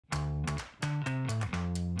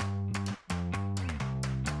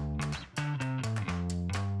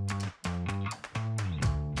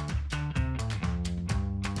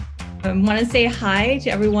I want to say hi to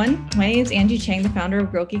everyone. My name is Angie Chang, the founder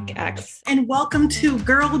of Girl Geek X. And welcome to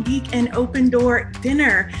Girl Geek and Opendoor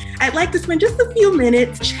Dinner. I'd like to spend just a few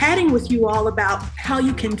minutes chatting with you all about how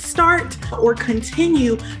you can start or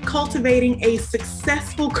continue cultivating a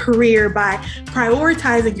successful career by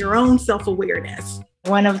prioritizing your own self-awareness.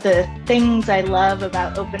 One of the things I love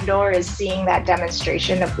about Opendoor is seeing that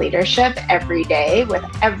demonstration of leadership every day with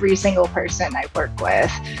every single person I work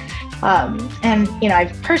with.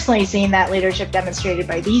 I've personally seen that leadership demonstrated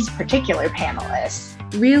by these particular panelists.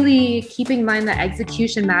 Really keeping in mind that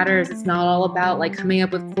execution matters. It's not all about coming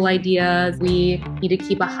up with cool ideas. We need to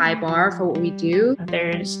keep a high bar for what we do.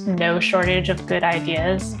 There's no shortage of good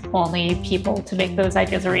ideas, only people to make those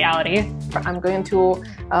ideas a reality. I'm going to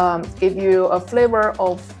give you a flavor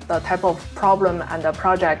of the type of problem and the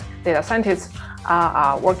project data scientists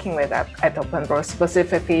are working with at Opendoor.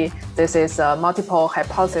 Specifically, this is a multiple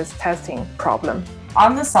hypothesis testing problem.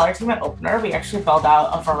 On the seller team at Opendoor, we actually build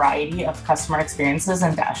out a variety of customer experiences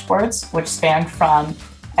and dashboards, which span from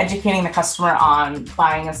educating the customer on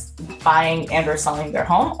buying and or selling their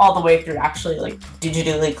home, all the way through actually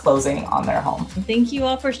digitally closing on their home. Thank you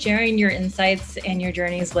all for sharing your insights and your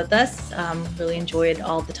journeys with us. Really enjoyed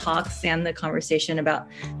all the talks and the conversation about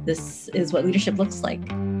this is what leadership looks like.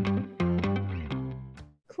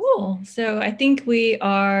 Cool. So I think we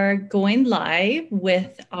are going live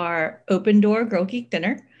with our Opendoor Girl Geek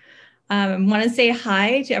Dinner. I want to say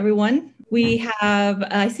hi to everyone. We have,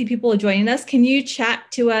 I see people joining us. Can you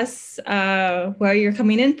chat to us where you're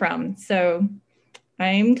coming in from? So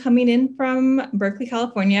I'm coming in from Berkeley,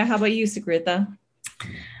 California. How about you, Sukrutha?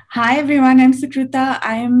 Hi, everyone. I'm Sukrutha.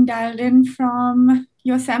 I am dialed in from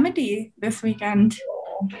Yosemite this weekend.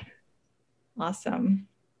 Awesome.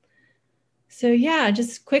 So yeah,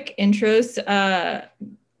 just quick intros.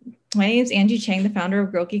 My name is Angie Chang, the founder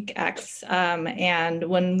of Girl Geek X. And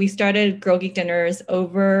when we started Girl Geek Dinners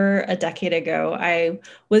over a decade ago, I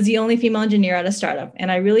was the only female engineer at a startup.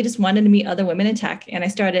 And I really just wanted to meet other women in tech. And I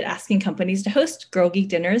started asking companies to host Girl Geek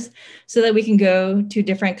Dinners so that we can go to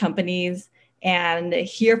different companies and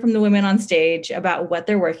hear from the women on stage about what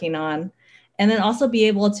they're working on. And then also be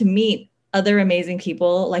able to meet other amazing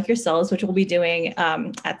people like yourselves, which we'll be doing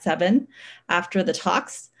at 7 after the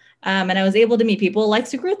talks. And I was able to meet people like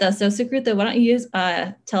Sukrutha. So Sukrutha, why don't you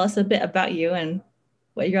tell us a bit about you and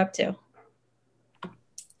what you're up to?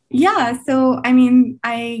 Yeah, so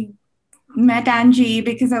I met Angie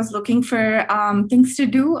because I was looking for things to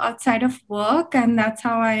do outside of work. And that's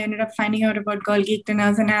how I ended up finding out about Girl Geek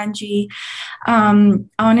Dinners and Angie.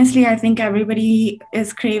 Honestly, I think everybody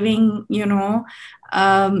is craving,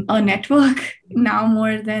 a network now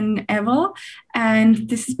more than ever. And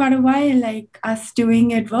this is part of why us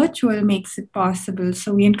doing it virtual makes it possible.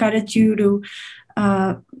 So we encourage you to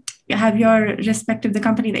have your respective, the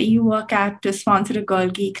company that you work at, to sponsor a Girl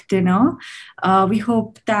Geek Dinner. We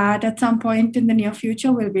hope that at some point in the near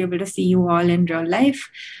future, we'll be able to see you all in real life.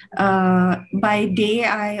 By day,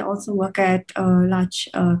 I also work at a large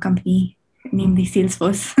company, namely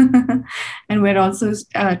Salesforce. And we're also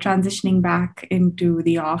transitioning back into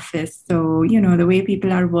the office. So, the way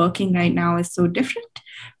people are working right now is so different.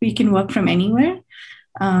 We can work from anywhere.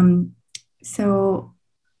 So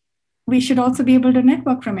we should also be able to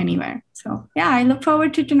network from anywhere. So yeah, I look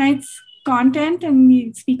forward to tonight's content, and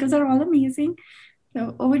the speakers are all amazing.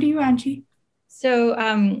 So over to you, Angie. So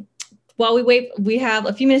while we wait, we have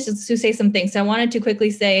a few minutes to say some things. So I wanted to quickly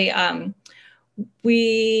say some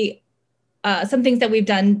things that we've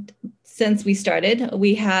done since we started.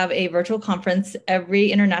 We have a virtual conference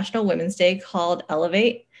every International Women's Day called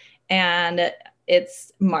Elevate, and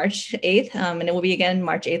it's March 8th, and it will be again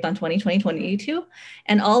March 8th on 2022.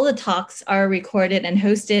 And all the talks are recorded and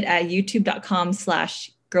hosted at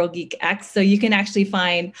youtube.com/girlgeekx. So you can actually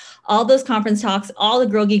find all those conference talks, all the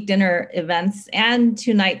Girl Geek Dinner events, and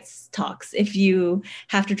tonight's talks. If you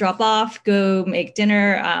have to drop off, go make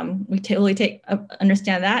dinner, we totally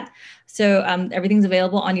understand that. So everything's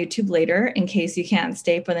available on YouTube later in case you can't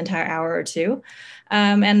stay for the entire hour or two.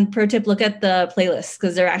 And pro tip, look at the playlists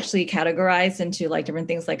because they're actually categorized into different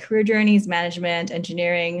things like career journeys, management,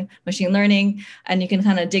 engineering, machine learning. And you can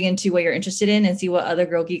kind of dig into what you're interested in and see what other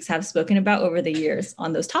Girl Geeks have spoken about over the years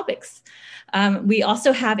on those topics. We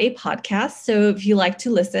also have a podcast. So if you like to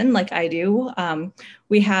listen like I do,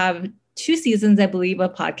 we have 2 seasons, I believe,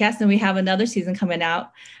 of podcasts, and we have another season coming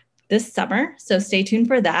out this summer. So stay tuned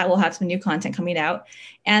for that. We'll have some new content coming out.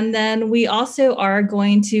 And then we also are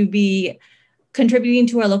going to be contributing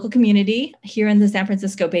to our local community here in the San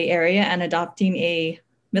Francisco Bay Area and adopting a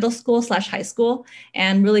middle school / high school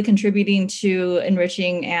and really contributing to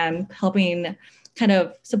enriching and helping kind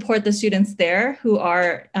of support the students there who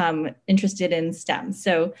are interested in STEM.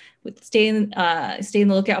 So stay in the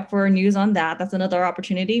lookout for news on that. That's another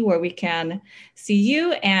opportunity where we can see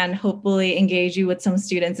you and hopefully engage you with some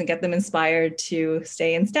students and get them inspired to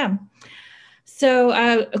stay in STEM. So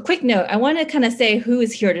a quick note, I want to kind of say who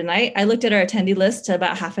is here tonight. I looked at our attendee list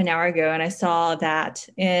about half an hour ago, and I saw that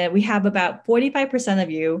we have about 45%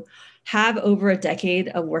 of you have over a decade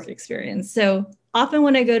of work experience. So often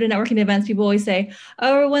when I go to networking events, people always say,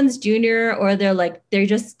 oh, everyone's junior, or they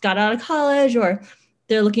just got out of college, or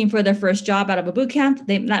they're looking for their first job out of a boot camp.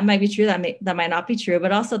 That might be true, that might not be true.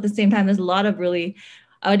 But also at the same time, there's a lot of really,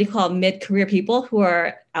 what do you call mid-career people who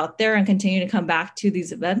are out there and continue to come back to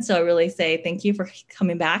these events. So I really say thank you for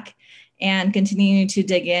coming back and continuing to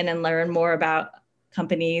dig in and learn more about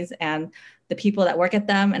companies and the people that work at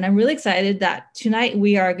them. And I'm really excited that tonight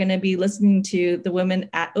we are going to be listening to the women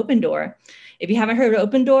at Opendoor. If you haven't heard of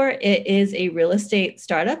Opendoor, it is a real estate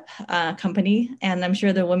startup company. And I'm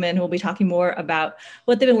sure the women will be talking more about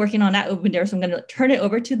what they've been working on at Opendoor. So I'm going to turn it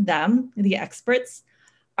over to them, the experts.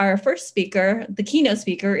 Our first speaker, the keynote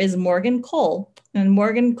speaker, is Morgan Cole. And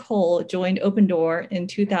Morgan Cole joined Opendoor in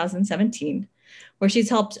 2017, where she's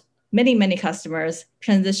helped many, many customers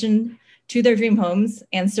transition to their dream homes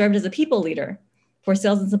and served as a people leader for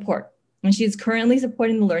sales and support. And she's currently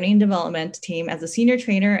supporting the learning and development team as a senior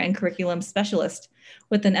trainer and curriculum specialist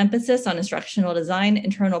with an emphasis on instructional design,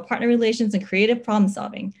 internal partner relations, and creative problem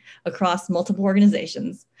solving across multiple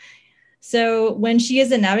organizations. So when she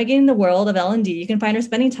is navigating the world of L&D, you can find her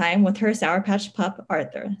spending time with her Sour Patch pup,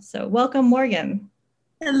 Arthur. So welcome, Morgan.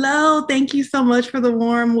 Hello, thank you so much for the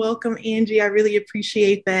warm welcome, Angie. I really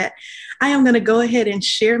appreciate that. I am going to go ahead and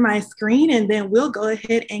share my screen, and then we'll go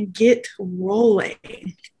ahead and get rolling.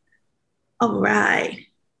 All right.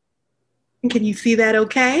 Can you see that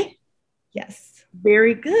okay? Yes.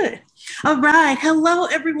 Very good. All right. Hello,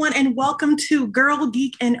 everyone, and welcome to Girl,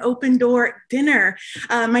 Geek, and Opendoor Dinner.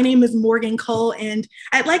 My name is Morgan Cole, and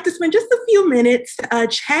I'd like to spend just a few minutes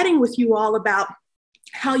chatting with you all about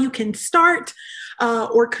how you can start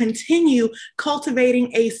or continue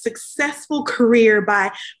cultivating a successful career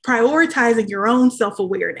by prioritizing your own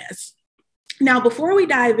self-awareness. Now, before we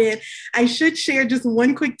dive in, I should share just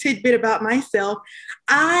one quick tidbit about myself.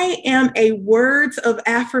 I am a words of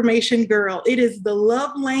affirmation girl. It is the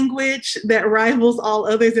love language that rivals all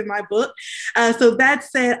others in my book. So that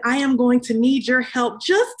said, I am going to need your help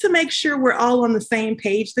just to make sure we're all on the same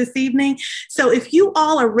page this evening. So if you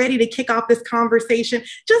all are ready to kick off this conversation,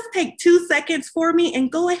 just take 2 seconds for me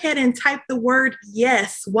and go ahead and type the word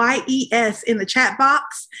yes, Y-E-S, in the chat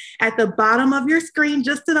box at the bottom of your screen,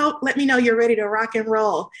 just to let me know you're ready to rock and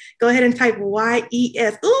roll. Go ahead and type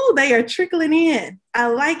Y-E-S. Ooh, they are trickling in. I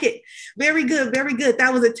like it. Very good, very good.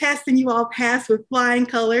 That was a test and you all passed with flying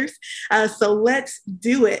colors. So let's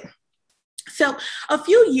do it. So a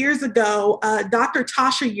few years ago, Dr.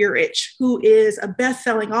 Tasha Urich, who is a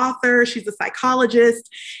best-selling author, she's a psychologist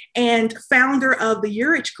and founder of the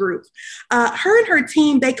Urich Group, her and her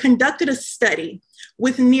team, they conducted a study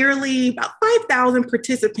with nearly about 5,000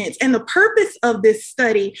 participants. And the purpose of this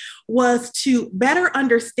study was to better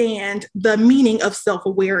understand the meaning of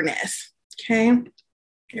self-awareness. Okay,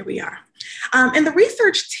 here we are. And the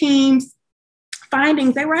research team's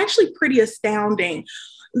findings, they were actually pretty astounding.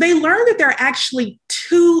 They learned that there are actually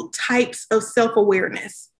 2 types of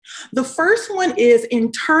self-awareness. The first one is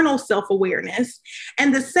internal self-awareness,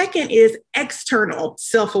 and the second is external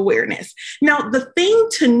self-awareness. Now, the thing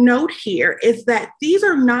to note here is that these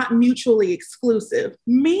are not mutually exclusive,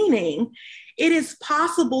 meaning it is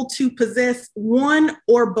possible to possess one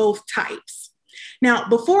or both types. Now,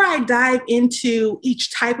 before I dive into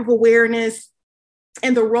each type of awareness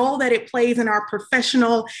and the role that it plays in our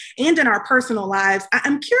professional and in our personal lives,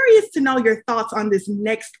 I'm curious to know your thoughts on this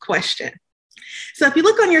next question. So if you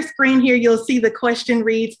look on your screen here, you'll see the question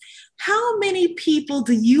reads, how many people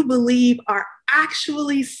do you believe are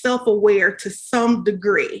actually self-aware to some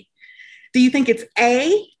degree? Do you think it's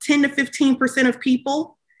A, 10 to 15% of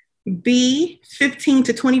people, B, 15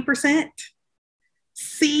 to 20%,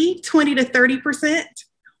 C, 20 to 30%,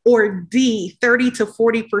 or D, 30 to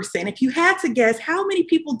 40%? If you had to guess, how many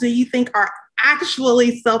people do you think are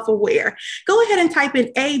actually self-aware? Go ahead and type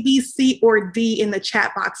in A, B, C, or D in the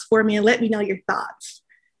chat box for me and let me know your thoughts.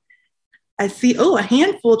 I see, a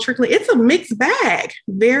handful trickling. It's a mixed bag.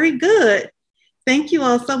 Very good. Thank you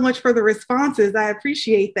all so much for the responses. I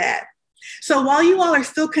appreciate that. So while you all are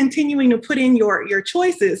still continuing to put in your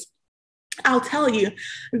choices, I'll tell you,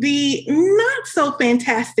 the not so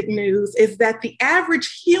fantastic news is that the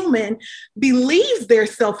average human believes they're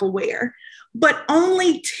self-aware, but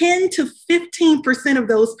only 10 to 15% of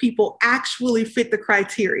those people actually fit the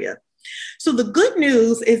criteria. So the good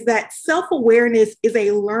news is that self-awareness is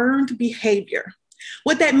a learned behavior.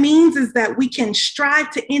 What that means is that we can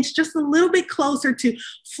strive to inch just a little bit closer to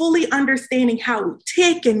fully understanding how we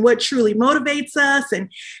tick and what truly motivates us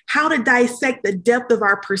and how to dissect the depth of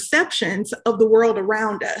our perceptions of the world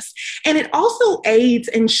around us. And it also aids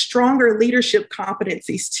in stronger leadership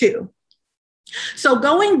competencies too. So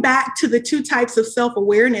going back to the two types of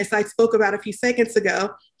self-awareness I spoke about a few seconds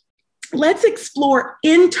ago, let's explore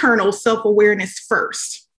internal self-awareness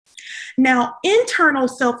first. Now, internal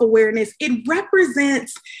self-awareness, it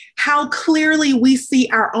represents how clearly we see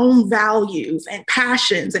our own values and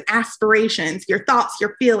passions and aspirations, your thoughts,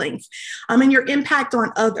 your feelings, and your impact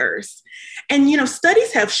on others. And,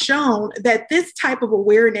 studies have shown that this type of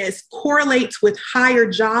awareness correlates with higher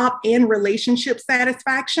job and relationship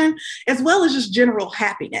satisfaction, as well as just general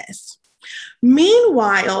happiness.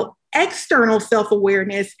 Meanwhile, external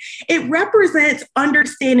self-awareness, it represents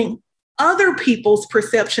understanding other people's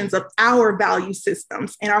perceptions of our value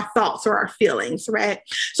systems and our thoughts or our feelings, right?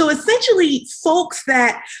 So essentially, folks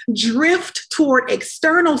that drift toward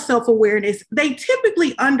external self-awareness, they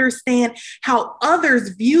typically understand how others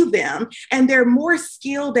view them, and they're more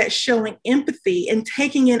skilled at showing empathy and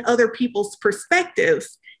taking in other people's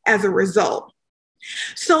perspectives as a result.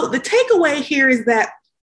 So the takeaway here is that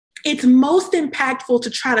it's most impactful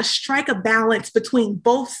to try to strike a balance between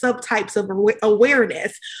both subtypes of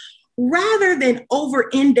awareness, rather than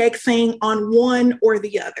over-indexing on one or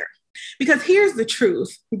the other. Because here's the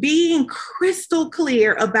truth, being crystal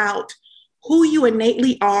clear about who you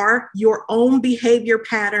innately are, your own behavior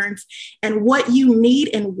patterns, and what you need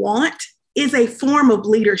and want is a form of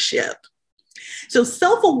leadership. So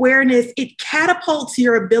self-awareness, it catapults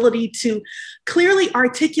your ability to clearly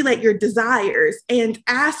articulate your desires and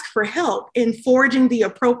ask for help in forging the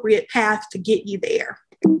appropriate path to get you there.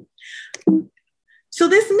 So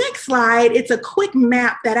this next slide, it's a quick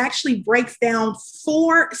map that actually breaks down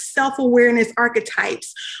 4 self-awareness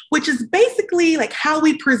archetypes, which is basically like how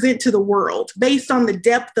we present to the world based on the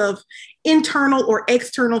depth of internal or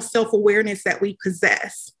external self-awareness that we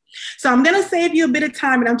possess. So I'm going to save you a bit of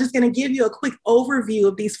time, and I'm just going to give you a quick overview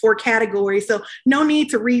of these 4 categories. So no need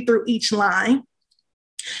to read through each line.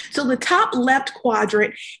 So the top left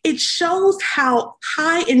quadrant, it shows how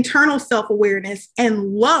high internal self-awareness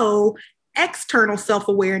and low external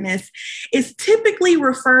self-awareness is typically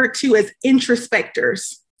referred to as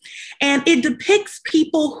introspectors. And it depicts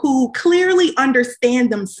people who clearly understand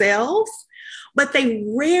themselves, but they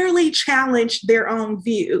rarely challenge their own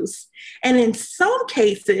views. And in some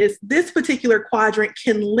cases, this particular quadrant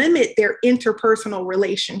can limit their interpersonal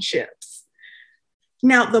relationships.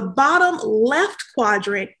 Now, the bottom left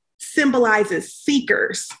quadrant symbolizes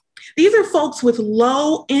seekers. These are folks with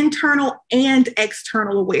low internal and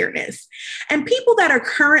external awareness. And people that are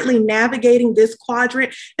currently navigating this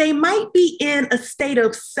quadrant, they might be in a state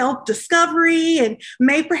of self-discovery and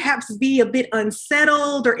may perhaps be a bit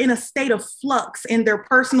unsettled or in a state of flux in their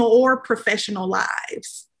personal or professional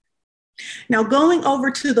lives. Now, going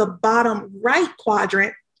over to the bottom right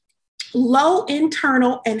quadrant, low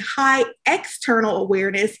internal and high external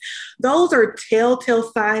awareness, those are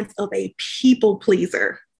telltale signs of a people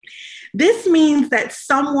pleaser. This means that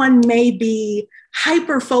someone may be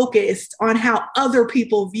hyper-focused on how other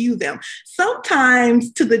people view them,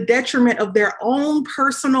 sometimes to the detriment of their own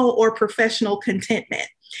personal or professional contentment.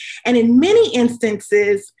 And in many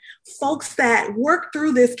instances, folks that work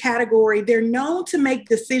through this category, they're known to make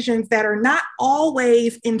decisions that are not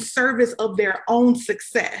always in service of their own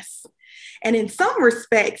success. And in some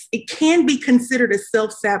respects, it can be considered a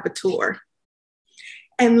self-saboteur.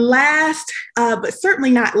 And last, but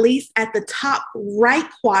certainly not least, at the top right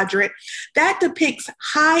quadrant, that depicts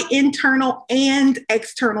high internal and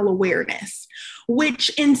external awareness, which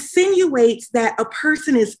insinuates that a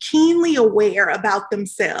person is keenly aware about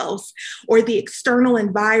themselves or the external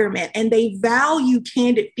environment, and they value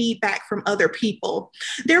candid feedback from other people.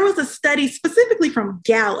 There was a study specifically from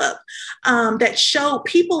Gallup that showed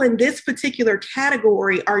people in this particular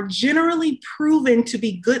category are generally proven to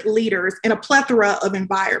be good leaders in a plethora of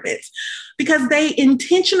environments because they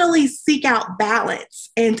intentionally seek out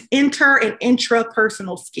balance and inter and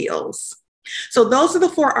intrapersonal skills. So those are the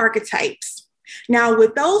 4 archetypes. Now,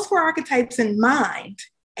 with those 4 archetypes in mind,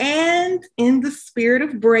 and in the spirit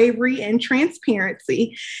of bravery and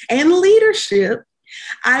transparency and leadership,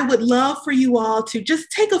 I would love for you all to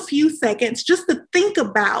just take a few seconds just to think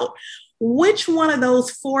about which one of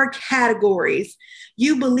those 4 categories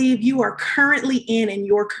you believe you are currently in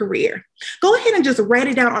your career. Go ahead and just write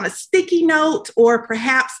it down on a sticky note, or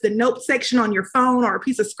perhaps the note section on your phone, or a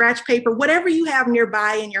piece of scratch paper, whatever you have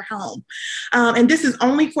nearby in your home. And this is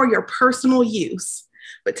only for your personal use.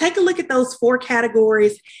 But take a look at those 4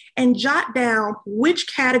 categories and jot down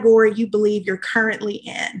which category you believe you're currently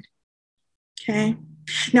in. Okay.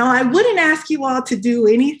 Now, I wouldn't ask you all to do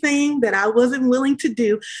anything that I wasn't willing to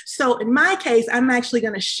do. So in my case, I'm actually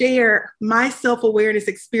going to share my self-awareness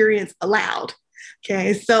experience aloud.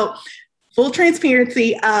 Okay. So full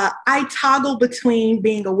transparency, I toggle between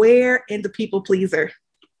being aware and the people pleaser.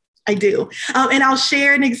 I do. And I'll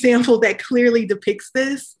share an example that clearly depicts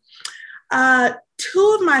this.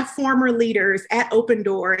 2 of my former leaders at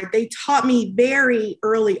Opendoor, they taught me very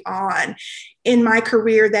early on in my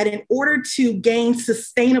career that in order to gain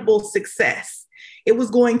sustainable success, it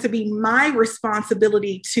was going to be my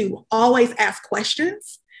responsibility to always ask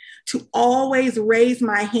questions, to always raise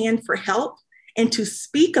my hand for help, and to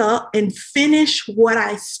speak up and finish what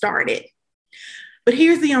I started. But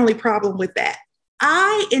here's the only problem with that.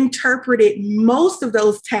 I interpreted most of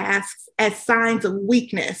those tasks as signs of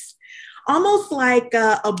weakness, almost like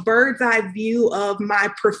a bird's eye view of my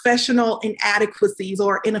professional inadequacies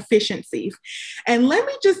or inefficiencies. And let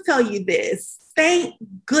me just tell you this, thank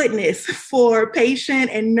goodness for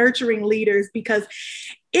patient and nurturing leaders, because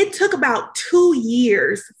it took about 2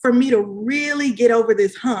 years for me to really get over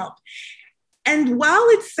this hump. And while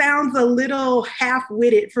it sounds a little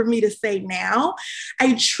half-witted for me to say now,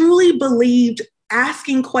 I truly believed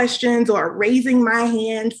asking questions or raising my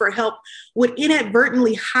hand for help would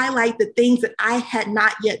inadvertently highlight the things that I had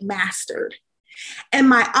not yet mastered. And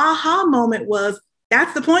my aha moment was,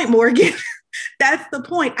 that's the point, Morgan. That's the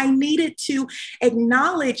point. I needed to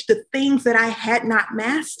acknowledge the things that I had not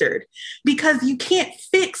mastered, because you can't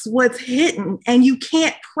fix what's hidden and you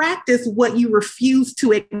can't practice what you refuse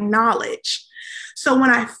to acknowledge. So when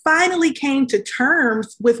I finally came to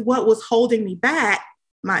terms with what was holding me back,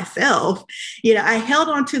 myself, I held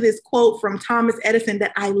on to this quote from Thomas Edison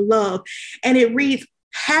that I love. And it reads,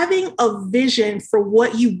 having a vision for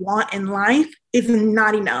what you want in life is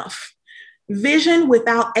not enough. Vision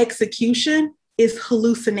without execution is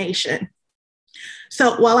hallucination.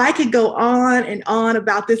 So while I could go on and on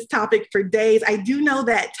about this topic for days, I do know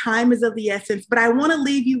that time is of the essence, but I want to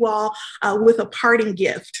leave you all with a parting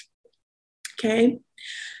gift. Okay.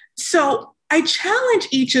 So I challenge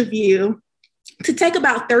each of you to take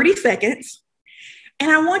about 30 seconds, and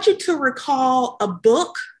I want you to recall a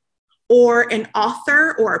book or an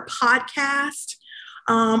author or a podcast,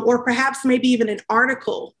 or perhaps maybe even an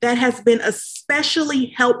article that has been especially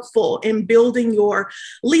helpful in building your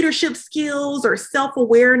leadership skills or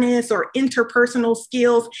self-awareness or interpersonal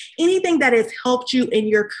skills, anything that has helped you in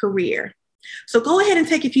your career. So go ahead and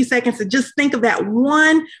take a few seconds to just think of that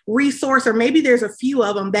one resource, or maybe there's a few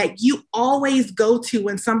of them that you always go to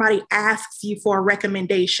when somebody asks you for a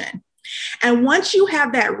recommendation. And once you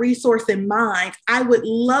have that resource in mind, I would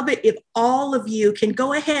love it if all of you can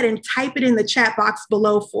go ahead and type it in the chat box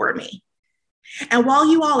below for me. And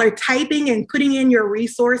while you all are typing and putting in your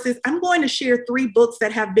resources, I'm going to share 3 books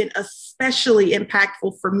that have been especially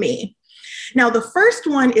impactful for me. Now, the first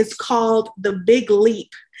one is called The Big Leap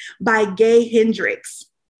by Gay Hendricks.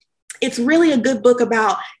 It's really a good book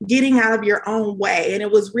about getting out of your own way, and it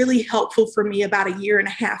was really helpful for me about 1.5 years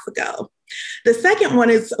ago. The second one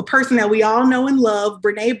is a person that we all know and love,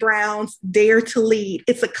 Brené Brown's Dare to Lead.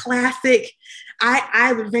 It's a classic.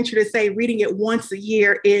 I would venture to say reading it once a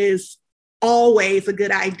year is always a good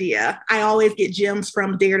idea. I always get gems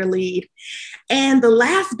from Dare to Lead. And the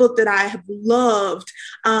last book that I have loved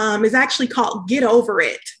is actually called Get Over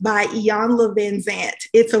It by Iyanla Vanzant.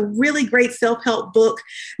 It's a really great self-help book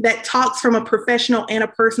that talks from a professional and a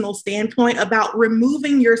personal standpoint about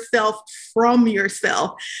removing yourself from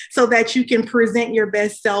yourself so that you can present your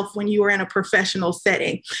best self when you are in a professional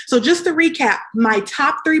setting. So just to recap, my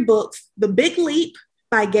top 3 books: The Big Leap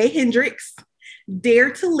by Gay Hendricks,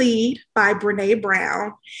 Dare to Lead by Brené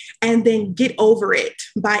Brown, and then Get Over It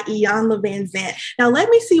by Iyanla Vanzant. Now, let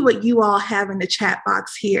me see what you all have in the chat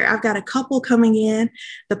box here. I've got a couple coming in.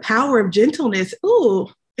 The Power of Gentleness. Ooh,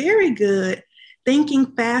 very good. Thinking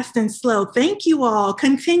Fast and Slow. Thank you all.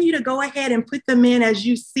 Continue to go ahead and put them in as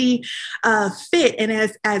you see fit. And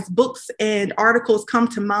as books and articles come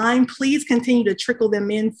to mind, please continue to trickle them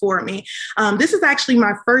in for me. This is actually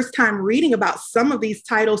my first time reading about some of these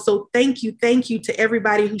titles. So thank you to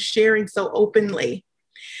everybody who's sharing so openly.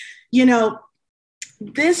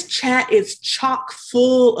 This chat is chock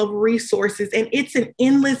full of resources, and it's an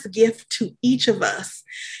endless gift to each of us.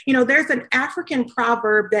 There's an African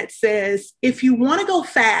proverb that says, if you want to go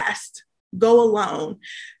fast, go alone.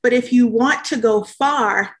 But if you want to go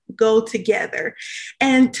far, go together.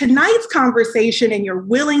 And tonight's conversation and your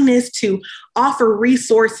willingness to offer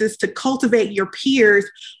resources to cultivate your peers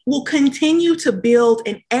will continue to build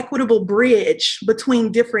an equitable bridge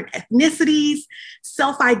between different ethnicities,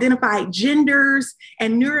 self-identified genders,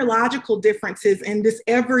 and neurological differences in this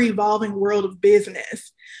ever-evolving world of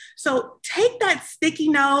business. So take that sticky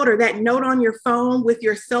note or that note on your phone with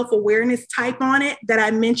your self-awareness type on it that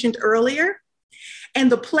I mentioned earlier,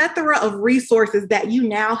 and the plethora of resources that you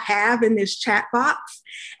now have in this chat box.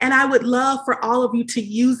 And I would love for all of you to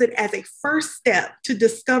use it as a first step to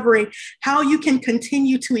discovering how you can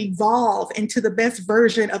continue to evolve into the best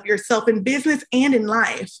version of yourself in business and in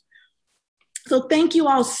life. So thank you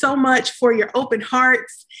all so much for your open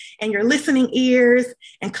hearts and your listening ears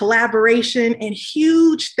and collaboration, and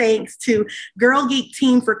huge thanks to Girl Geek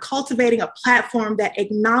team for cultivating a platform that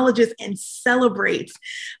acknowledges and celebrates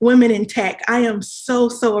women in tech. I am so,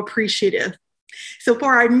 so appreciative. So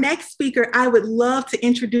for our next speaker, I would love to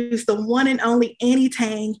introduce the one and only Annie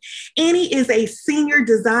Tang. Annie is a senior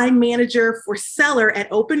design manager for Seller at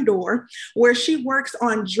Opendoor, where she works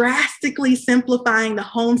on drastically simplifying the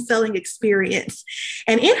home selling experience.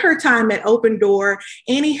 And in her time at Opendoor,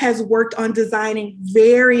 Annie has worked on designing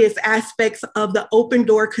various aspects of the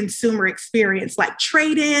Opendoor consumer experience, like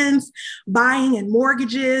trade-ins, buying and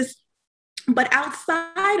mortgages. But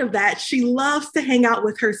outside of that, she loves to hang out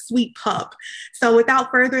with her sweet pup. So without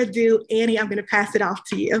further ado, Annie, I'm going to pass it off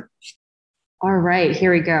to you. All right,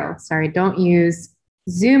 here we go. Sorry, don't use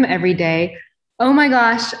Zoom every day. Oh my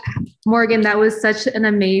gosh, Morgan, that was such an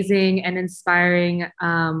amazing and inspiring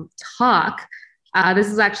talk. This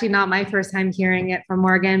is actually not my first time hearing it from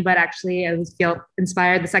Morgan, but actually I felt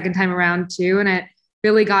inspired the second time around too. And it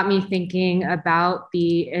really got me thinking about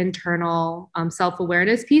the internal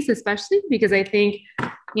self-awareness piece, especially because I think,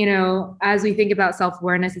 you know, as we think about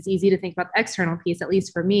self-awareness, it's easy to think about the external piece, at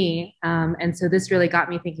least for me. And so this really got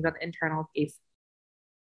me thinking about the internal piece.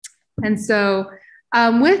 And so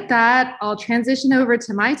with that, I'll transition over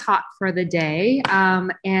to my talk for the day.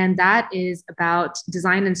 And that is about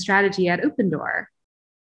design and strategy at Opendoor.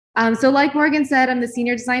 So like Morgan said, I'm the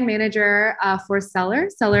senior design manager for Seller.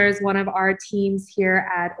 Seller is one of our teams here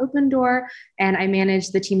at Opendoor, and I manage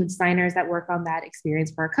the team of designers that work on that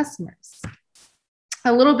experience for our customers.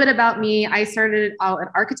 A little bit about me, I started out in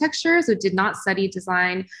architecture, so did not study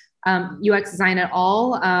design, UX design at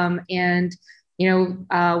all, and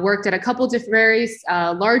worked at a couple different various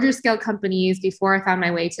larger scale companies before I found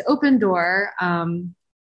my way to Opendoor.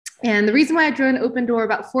 And the reason why I joined Opendoor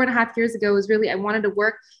about 4.5 years ago was really I wanted to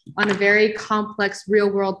work on a very complex real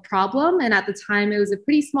world problem. And at the time, it was a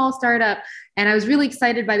pretty small startup. And I was really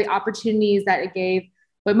excited by the opportunities that it gave.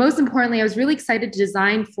 But most importantly, I was really excited to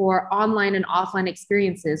design for online and offline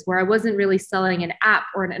experiences where I wasn't really selling an app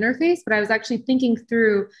or an interface, but I was actually thinking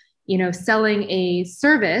through, selling a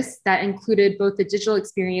service that included both the digital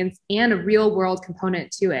experience and a real world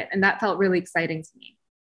component to it. And that felt really exciting to me.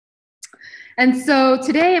 And so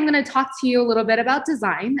today I'm going to talk to you a little bit about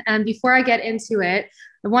design. And before I get into it,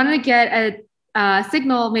 I wanted to get a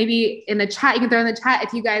signal maybe in the chat. You can throw in the chat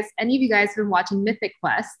if any of you guys have been watching Mythic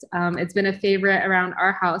Quest. It's been a favorite around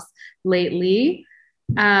our house lately.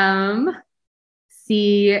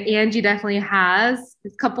 See, Angie definitely has. A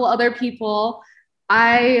couple other people.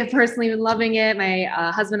 I have personally been loving it. My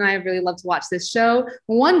husband and I really love to watch this show.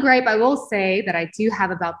 One gripe I will say that I do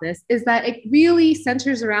have about this is that it really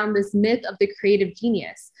centers around this myth of the creative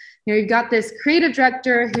genius. You've got this creative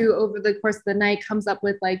director who over the course of the night comes up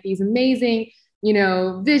with like these amazing,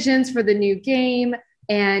 visions for the new game.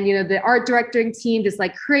 And, the art directing team just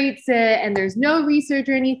like creates it and there's no research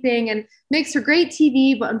or anything and makes for great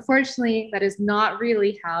TV. But unfortunately, that is not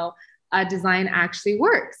really how design actually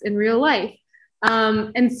works in real life.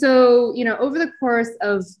 And so, over the course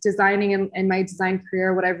of designing and my design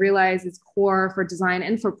career, what I've realized is core for design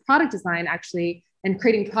and for product design actually, and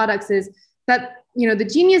creating products is that, the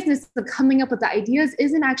geniusness of coming up with the ideas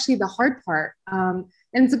isn't actually the hard part.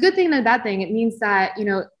 And it's a good thing and a bad thing. It means that,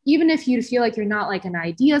 even if you feel like you're not like an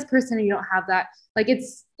ideas person and you don't have that, like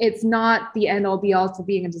it's not the end all be all for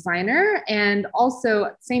being a designer. And also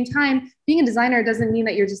at the same time, being a designer doesn't mean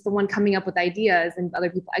that you're just the one coming up with ideas and other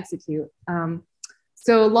people execute.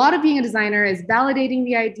 So a lot of being a designer is validating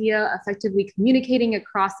the idea, effectively communicating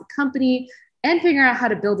across the company, and figuring out how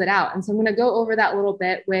to build it out. And so I'm going to go over that a little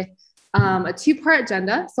bit with a two-part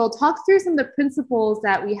agenda. So I'll talk through some of the principles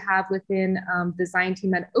that we have within the design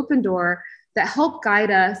team at Opendoor that help guide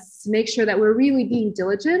us to make sure that we're really being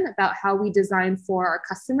diligent about how we design for our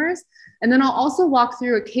customers. And then I'll also walk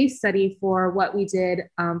through a case study for what we did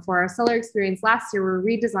for our seller experience last year, where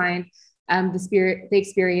we redesigned the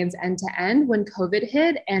experience end to end when COVID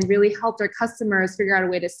hit, and really helped our customers figure out a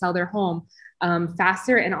way to sell their home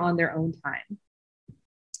faster and on their own time.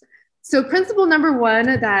 So principle number one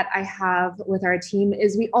that I have with our team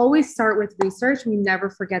is we always start with research. We never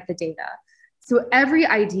forget the data. So every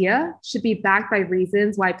idea should be backed by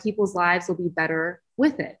reasons why people's lives will be better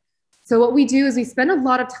with it. So what we do is we spend a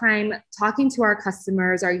lot of time talking to our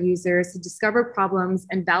customers, our users, to discover problems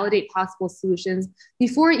and validate possible solutions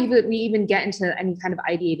before we even get into any kind of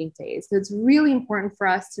ideating phase. So it's really important for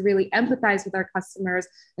us to really empathize with our customers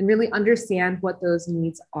and really understand what those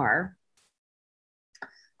needs are.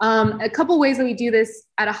 A couple ways that we do this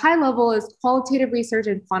at a high level is qualitative research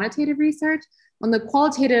and quantitative research. On the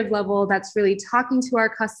qualitative level, that's really talking to our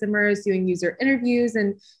customers, doing user interviews,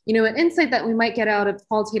 and an insight that we might get out of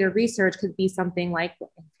qualitative research could be something like what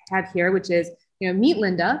I have here, which is, meet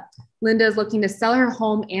Linda. Linda is looking to sell her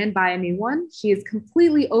home and buy a new one. She is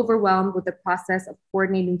completely overwhelmed with the process of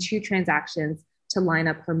coordinating 2 transactions to line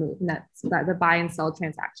up her move, and that's the buy and sell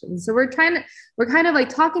transactions. So we're kind of like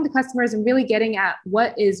talking to customers and really getting at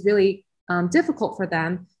what is really difficult for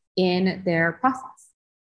them in their process.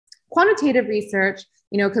 Quantitative research,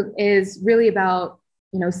 is really about,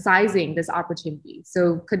 sizing this opportunity.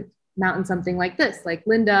 So could mount in something like this, like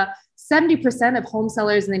Linda, 70% of home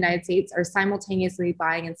sellers in the United States are simultaneously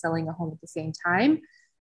buying and selling a home at the same time.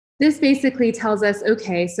 This basically tells us,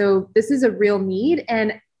 okay, so this is a real need,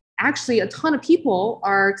 and actually a ton of people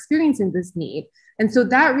are experiencing this need. And so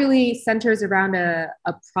that really centers around a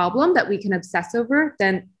problem that we can obsess over,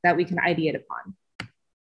 then that we can ideate upon.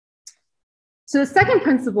 So the second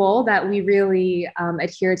principle that we really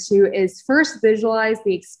adhere to is first visualize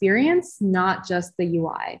the experience, not just the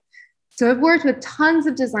UI. So I've worked with tons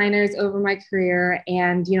of designers over my career,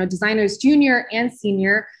 and designers junior and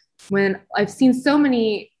senior. When I've seen so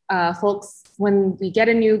many folks, when we get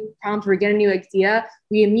a new prompt or we get a new idea,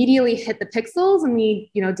 we immediately hit the pixels and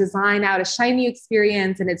we design out a shiny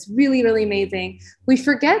experience, and it's really, really amazing. We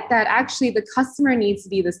forget that actually the customer needs to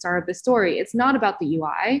be the star of the story. It's not about the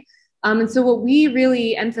UI. And so what we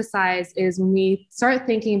really emphasize is when we start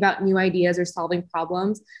thinking about new ideas or solving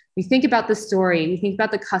problems, we think about the story, we think about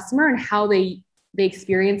the customer and how they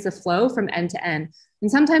experience the flow from end to end. And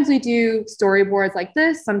sometimes we do storyboards like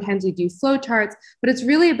this, sometimes we do flow charts, but it's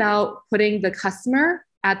really about putting the customer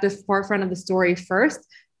at the forefront of the story first,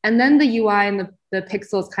 and then the UI and the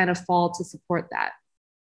pixels kind of fall to support that.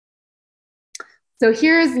 So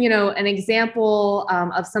here's, an example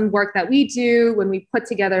of some work that we do when we put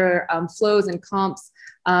together flows and comps.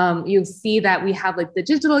 You'll see that we have like the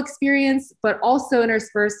digital experience, but also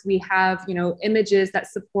interspersed, we have, images that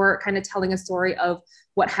support kind of telling a story of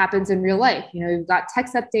what happens in real life. We've got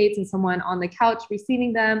text updates and someone on the couch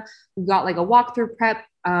receiving them. We've got like a walkthrough prep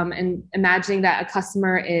and imagining that a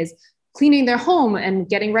customer is cleaning their home and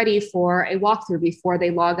getting ready for a walkthrough before they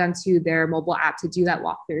log onto their mobile app to do that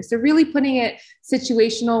walkthrough. So really putting it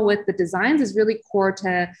situational with the designs is really core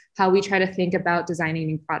to how we try to think about designing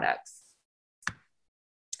new products.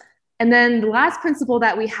 And then the last principle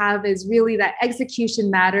that we have is really that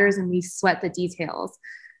execution matters and we sweat the details.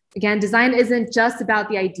 Again, design isn't just about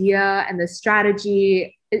the idea and the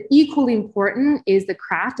strategy. Equally important is the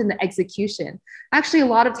craft and the execution. Actually, a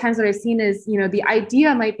lot of times what I've seen is, the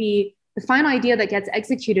idea might be, the final idea that gets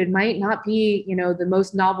executed might not be, the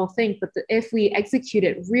most novel thing, but if we execute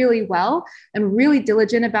it really well and really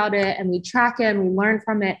diligent about it and we track it and we learn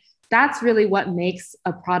from it, that's really what makes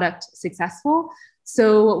a product successful.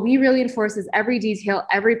 So what we really enforce is every detail,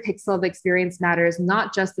 every pixel of the experience matters,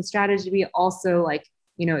 not just the strategy, but also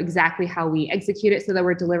exactly how we execute it so that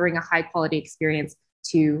we're delivering a high quality experience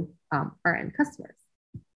to our end customers.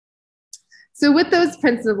 So with those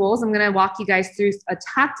principles, I'm going to walk you guys through a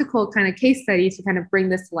tactical kind of case study to kind of bring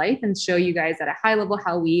this to life and show you guys at a high level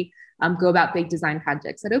how we go about big design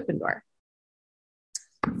projects at Opendoor.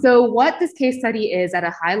 So what this case study is at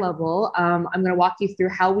a high level, I'm going to walk you through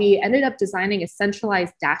how we ended up designing a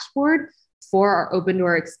centralized dashboard for our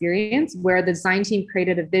Opendoor experience, where the design team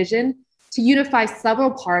created a vision to unify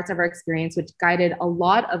several parts of our experience, which guided a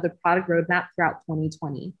lot of the product roadmap throughout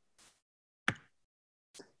 2020.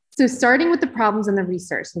 So starting with the problems and the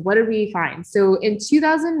research, so what did we find? So in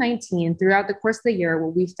 2019, throughout the course of the year,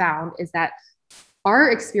 what we found is that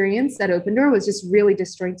our experience at Opendoor was just really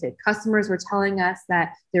disjointed. Customers were telling us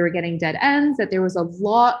that they were getting dead ends, that there was a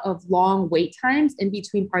lot of long wait times in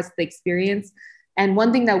between parts of the experience. And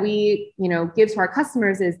one thing that we, give to our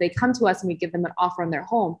customers is they come to us and we give them an offer on their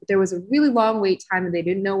home. But there was a really long wait time and they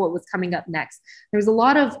didn't know what was coming up next. There was a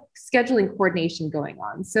lot of scheduling coordination going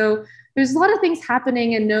on. So there's a lot of things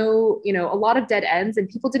happening and a lot of dead ends, and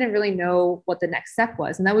people didn't really know what the next step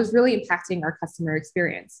was. And that was really impacting our customer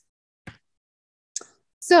experience.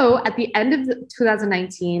 So at the end of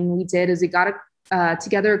 2019, we got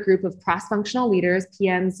together a group of cross-functional leaders,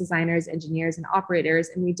 PMs, designers, engineers, and operators,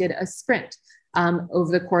 and we did a sprint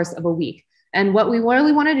over the course of a week. And what we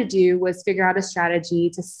really wanted to do was figure out a strategy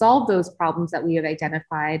to solve those problems that we have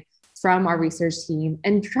identified from our research team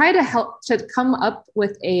and try to come up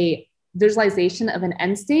with a visualization of an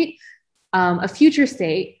end state, a future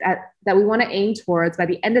state that we want to aim towards by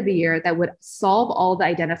the end of the year that would solve all the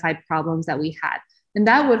identified problems that we had. And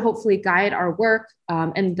that would hopefully guide our work.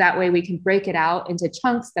 And that way we can break it out into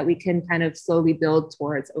chunks that we can kind of slowly build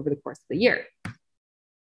towards over the course of the year.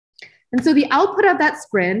 And so the output of that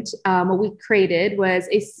sprint, what we created was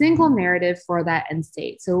a single narrative for that end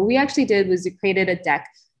state. So what we actually did was we created a deck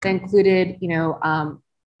that included,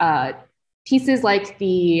 pieces like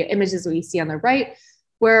the images that we see on the right,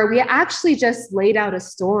 where we actually just laid out a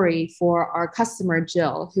story for our customer,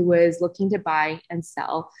 Jill, who was looking to buy and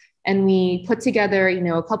sell. And we put together,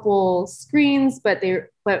 a couple screens, but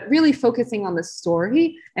really focusing on the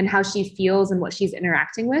story and how she feels and what she's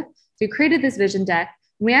interacting with. So we created this vision deck.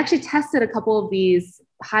 And we actually tested a couple of these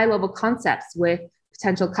high-level concepts with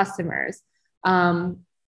potential customers.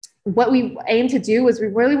 What we aimed to do was we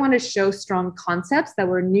really want to show strong concepts that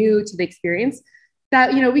were new to the experience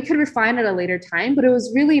that we could refine at a later time, but it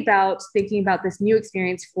was really about thinking about this new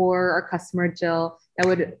experience for our customer, Jill, that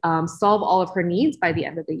would solve all of her needs by the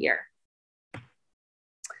end of the year.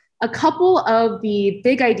 A couple of the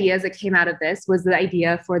big ideas that came out of this was the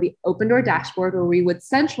idea for the Opendoor dashboard, where we would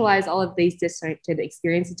centralize all of these disjointed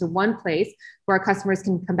experiences into one place where our customers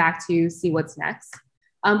can come back to see what's next.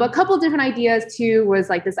 But a couple of different ideas too was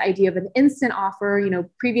like this idea of an instant offer.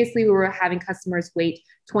 Previously we were having customers wait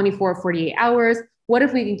 24, 48 hours. What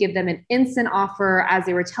if we can give them an instant offer as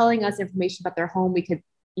they were telling us information about their home? We can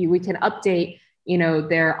update,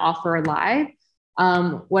 their offer live.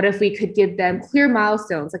 What if we could give them clear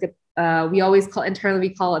milestones, like we always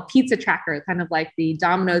internally call a pizza tracker, kind of like the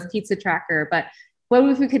Domino's pizza tracker. But what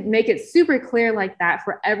if we could make it super clear like that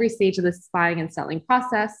for every stage of the buying and selling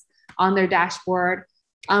process on their dashboard?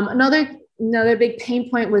 Another big pain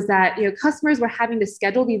point was that customers were having to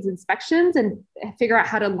schedule these inspections and figure out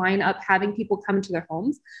how to line up having people come into their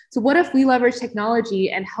homes. So what if we leverage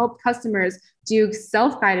technology and help customers do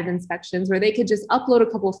self-guided inspections where they could just upload a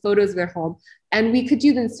couple of photos of their home and we could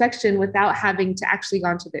do the inspection without having to actually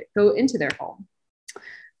go into their home.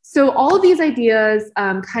 So all of these ideas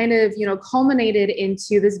culminated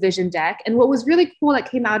into this vision deck. And what was really cool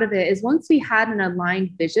that came out of it is once we had an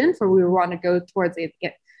aligned vision for where we want to go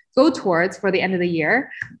towards for the end of the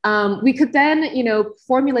year, we could then,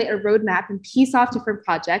 formulate a roadmap and piece off different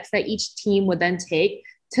projects that each team would then take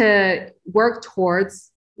to work towards,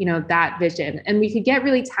 that vision. And we could get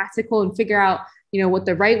really tactical and figure out, what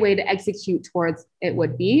the right way to execute towards it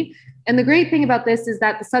would be. And the great thing about this is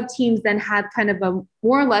that the sub teams then had kind of a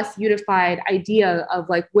more or less unified idea of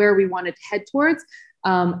like where we wanted to head towards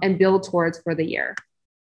and build towards for the year.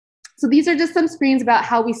 So these are just some screens about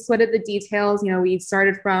how we sweated the details. We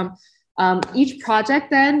started from each project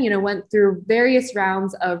then, went through various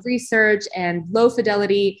rounds of research and low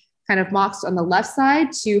fidelity kind of mocks on the left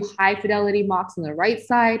side to high fidelity mocks on the right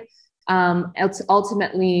side.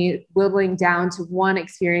 Ultimately whittling down to one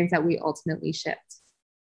experience that we ultimately shipped.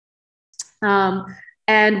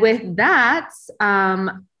 And with that,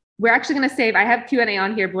 we're actually going to save, I have Q&A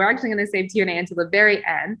on here, but we're actually going to save Q&A until the very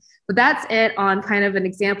end. But that's it on kind of an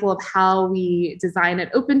example of how we design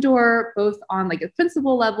at Opendoor, both on like a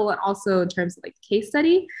principal level and also in terms of like case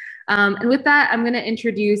study. And with that, I'm going to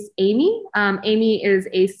introduce Amy. Amy is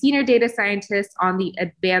a senior data scientist on the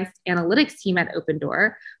advanced analytics team at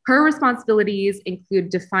Opendoor. Her responsibilities include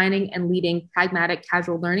defining and leading pragmatic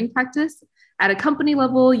casual learning practice at a company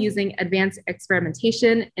level using advanced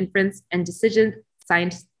experimentation, inference, and decision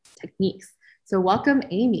science techniques. So welcome,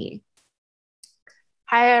 Amy.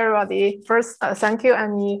 Hi, everybody. First, thank you,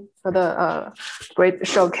 Annie, for the great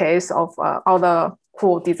showcase of all the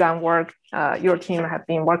cool design work your team have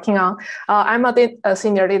been working on. I'm a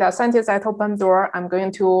senior data scientist at Opendoor. I'm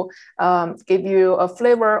going to give you a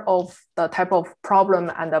flavor of the type of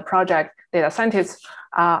problem and the project data scientists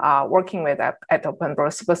are working with at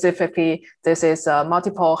Opendoor. Specifically, this is a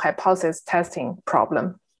multiple hypothesis testing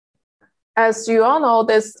problem. As you all know,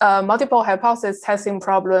 this multiple hypothesis testing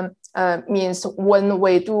problem means when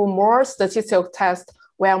we do more statistical tests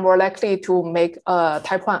we are more likely to make a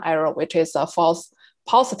type 1 error, which is a false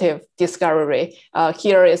positive discovery.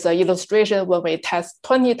 Here is an illustration when we test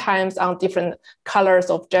 20 times on different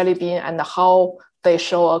colors of jelly bean and how they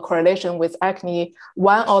show a correlation with acne.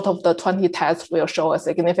 1 out of the 20 tests will show a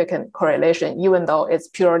significant correlation, even though it's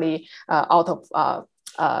purely out of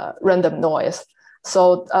random noise.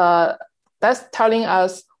 So that's telling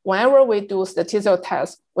us whenever we do statistical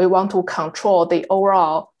tests, we want to control the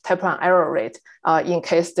overall type 1 error rate in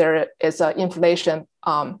case there is an inflation,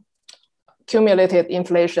 cumulative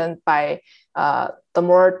inflation by the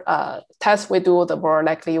more tests we do, the more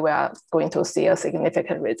likely we are going to see a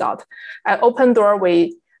significant result. At Opendoor,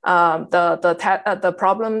 the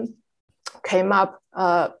problem came up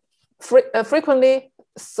frequently,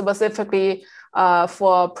 specifically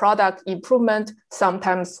for product improvement.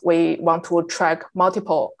 Sometimes we want to track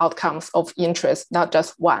multiple outcomes of interest, not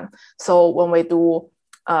just one. So when we do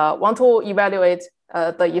want to evaluate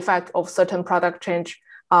the effect of certain product change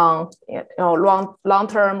on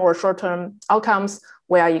long-term or short-term outcomes,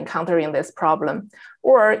 we are encountering this problem.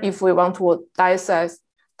 Or if we want to dissect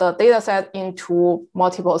the data set into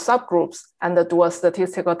multiple subgroups and do a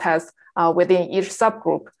statistical test within each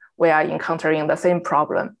subgroup, we are encountering the same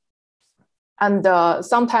problem. And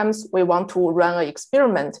sometimes we want to run an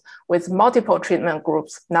experiment with multiple treatment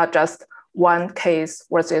groups, not just one case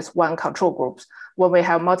versus one control group. When we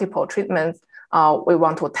have multiple treatments, we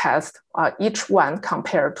want to test each one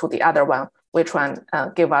compared to the other one, which one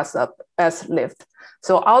give us the best lift.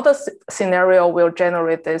 So all the scenario will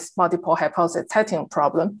generate this multiple hypothesis testing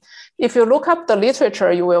problem. If you look up the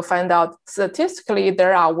literature, you will find out statistically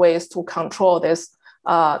there are ways to control this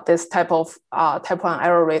type of type 1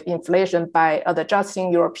 error rate inflation by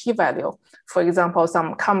adjusting your p-value. For example,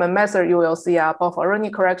 some common method you will see are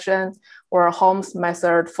Bufferini correction or Holmes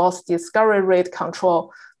method, false discovery rate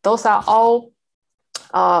control. Those are all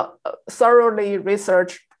thoroughly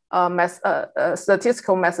researched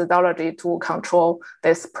statistical methodology to control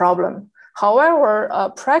this problem.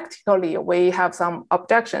 However, practically, we have some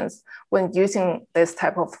objections when using this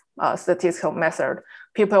type of statistical method.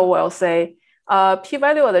 People will say,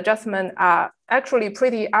 p-value adjustment are actually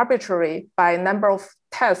pretty arbitrary by number of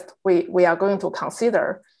tests we are going to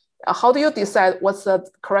consider. How do you decide what's the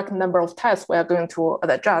correct number of tests we are going to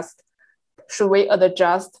adjust? Should we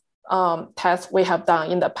adjust tests we have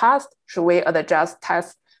done in the past? Should we adjust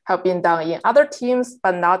tests have been done in other teams,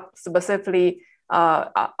 but not specifically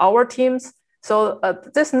our teams? So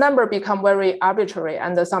this number become very arbitrary,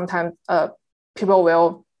 and sometimes people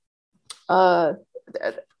will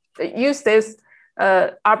use this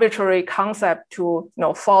arbitrary concept to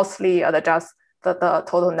falsely adjust the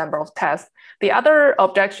total number of tests. The other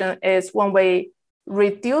objection is when we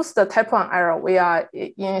reduce the type 1 error, we are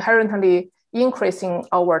inherently increasing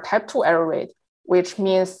our type 2 error rate, which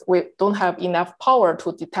means we don't have enough power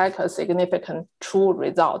to detect a significant true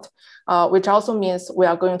result, which also means we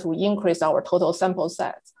are going to increase our total sample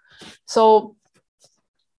size. So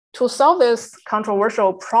to solve this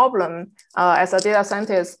controversial problem, as a data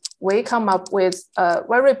scientist, we come up with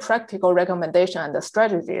very practical recommendations and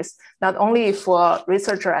strategies, not only for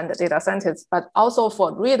researcher and data scientists, but also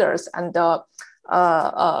for readers and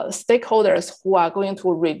stakeholders who are going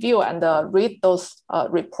to review and read those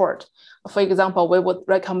reports. For example, we would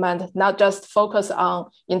recommend not just focus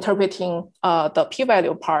on interpreting the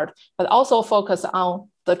p-value part, but also focus on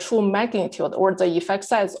the true magnitude or the effect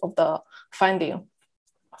size of the finding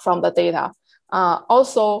from the data.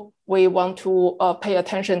 Also, we want to pay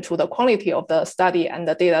attention to the quality of the study and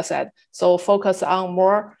the data set. So focus on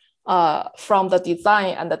more from the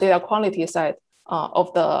design and the data quality side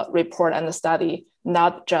of the report and the study,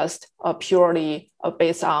 not just purely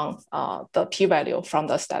based on the p-value from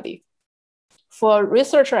the study. For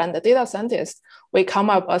researcher and the data scientists, we come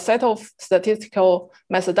up a set of statistical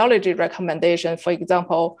methodology recommendations. For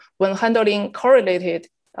example, when handling correlated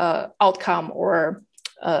outcome or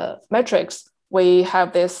metrics, we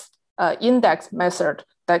have this index method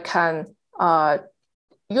that can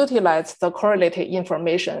utilize the correlated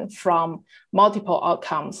information from multiple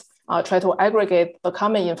outcomes, try to aggregate the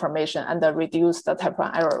common information and reduce the type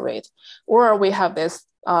 1 error rate. Or we have this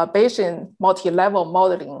Bayesian multi-level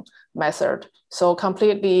modeling method. So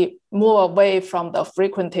completely move away from the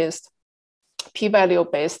frequentist p-value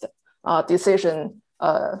based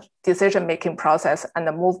decision-making process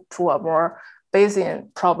and move to a more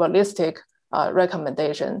Bayesian probabilistic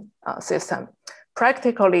recommendation system.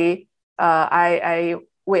 Practically,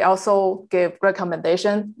 we also give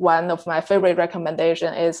recommendation. One of my favorite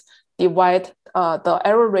recommendation is divide the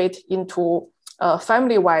error rate into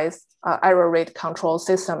family-wise error rate control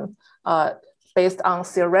system. based on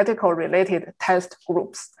theoretical related test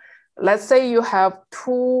groups. Let's say you have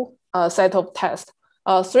two set of tests,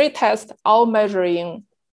 three tests all measuring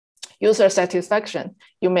user satisfaction.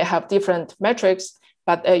 You may have different metrics,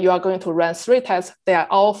 but you are going to run three tests. They are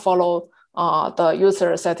all follow the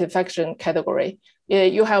user satisfaction category.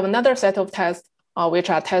 You have another set of tests which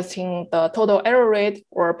are testing the total error rate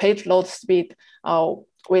or page load speed,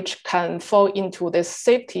 which can fall into this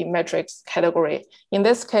safety metrics category. In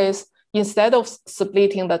this case, instead of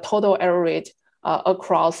splitting the total error rate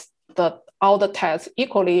across all the tests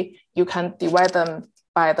equally, you can divide them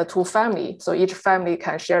by the two families. So each family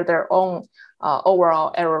can share their own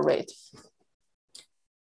overall error rate.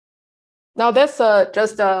 Now that's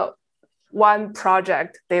just one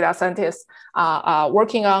project data scientists are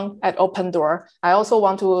working on at Opendoor. I also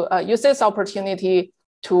want to use this opportunity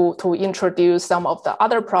to introduce some of the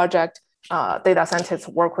other projects data scientists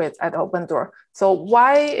work with at Opendoor. So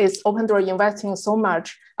why is Opendoor investing so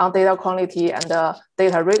much on data quality and the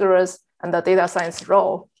data rigorous and the data science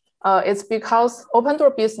role? It's because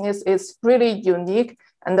Opendoor business is really unique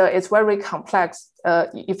and it's very complex.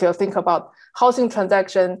 If you think about housing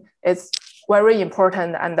transaction, it's very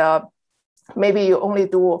important, and maybe you only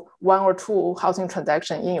do one or two housing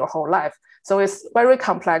transactions in your whole life. So it's very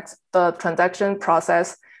complex, the transaction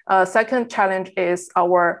process. Second challenge is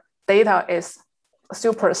our data is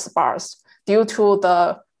super sparse due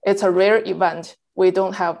to it's a rare event. We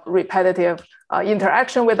don't have repetitive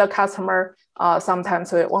interaction with the customer.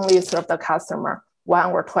 Sometimes we only serve the customer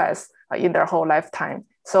one or twice in their whole lifetime.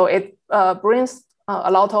 So it brings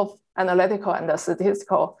a lot of analytical and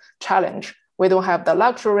statistical challenge. We don't have the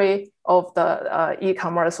luxury of the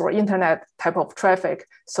e-commerce or internet type of traffic.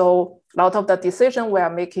 So a lot of the decision we are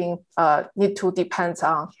making need to depend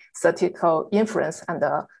on statistical inference and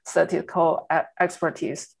statistical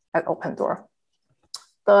expertise at Opendoor.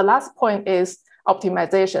 The last point is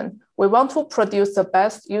optimization. We want to produce the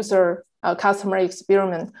best user customer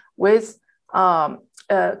experience with a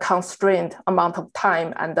constrained amount of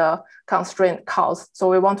time and constrained cost. So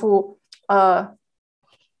we want to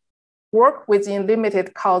work within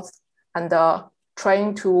limited costs and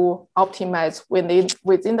trying to optimize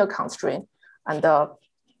within the constraint and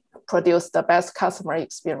produce the best customer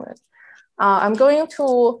experience. I'm going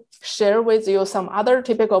to share with you some other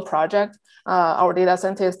typical projects our data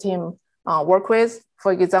scientist team work with.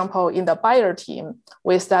 For example, in the buyer team,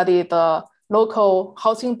 we study the local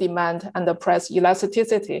housing demand and the price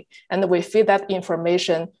elasticity, and we feed that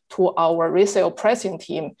information to our resale pricing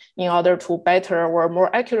team in order to better or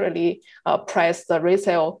more accurately price the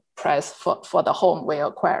resale price for the home we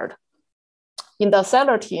acquired. In the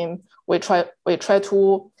seller team, we try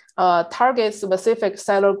to target specific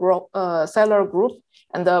seller group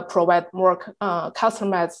and provide more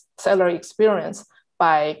customized seller experience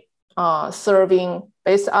by serving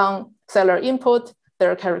based on seller input,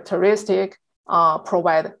 their characteristic,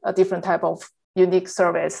 provide a different type of unique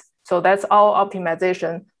service. So that's all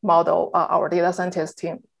optimization model our data scientist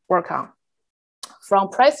team work on. From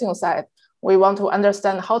pricing side, we want to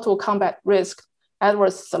understand how to combat risk,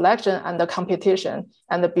 adverse selection, and the competition,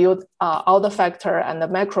 and build all the factor and the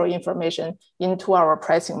macro information into our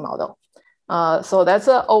pricing model. So that's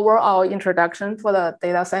an overall introduction for the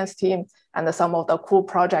data science team and some of the cool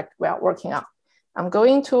projects we are working on. I'm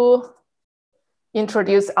going to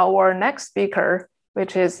introduce our next speaker,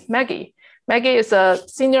 which is Maggie. Maggie is a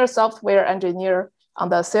senior software engineer on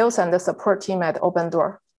the sales and the support team at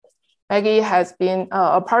Opendoor. Maggie has been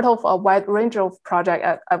a part of a wide range of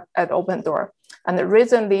projects at Opendoor. And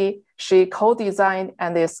recently, she co-designed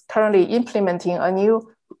and is currently implementing a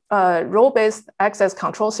new role-based access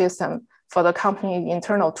control system for the company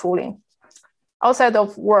internal tooling. Outside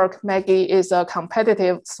of work, Maggie is a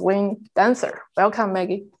competitive swing dancer. Welcome,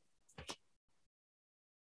 Maggie.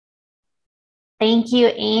 Thank you,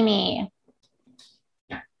 Amy.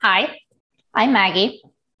 Hi, I'm Maggie,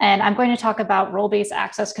 and I'm going to talk about role-based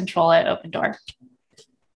access control at Opendoor.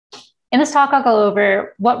 In this talk, I'll go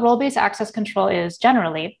over what role-based access control is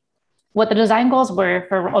generally, what the design goals were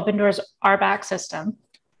for Opendoor's RBAC system,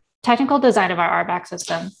 technical design of our RBAC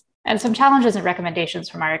system, and some challenges and recommendations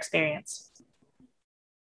from our experience.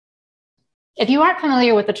 If you aren't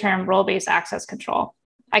familiar with the term role-based access control,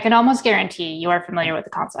 I can almost guarantee you are familiar with the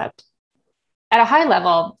concept. At a high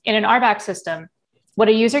level, in an RBAC system, what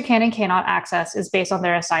a user can and cannot access is based on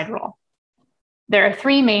their assigned role. There are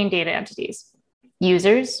three main data entities: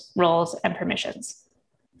 users, roles, and permissions.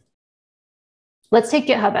 Let's take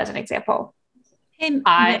GitHub as an example. Hey,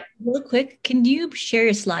 real quick, can you share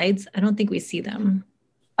your slides? I don't think we see them.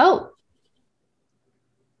 Oh.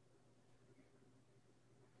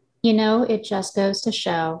 You know, it just goes to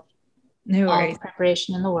show No All worries. the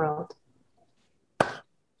preparation in the world.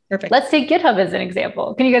 Perfect. Let's take GitHub as an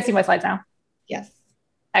example. Can you guys see my slides now? Yes.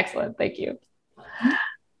 Excellent. Thank you.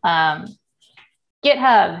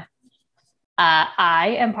 GitHub.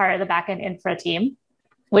 I am part of the backend infra team,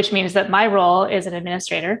 which means that my role is an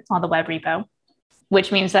administrator on the web repo,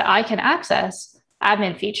 which means that I can access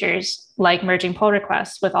admin features like merging pull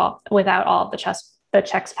requests without all of the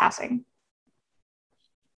checks passing.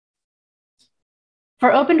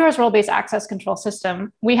 For Opendoor's role-based access control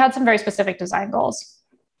system, we had some very specific design goals.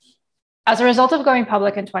 As a result of going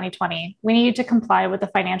public in 2020, we needed to comply with the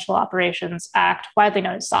Financial Operations Act, widely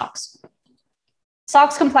known as SOX.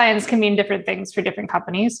 SOX compliance can mean different things for different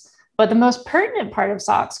companies, but the most pertinent part of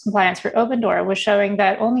SOX compliance for Opendoor was showing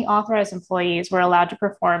that only authorized employees were allowed to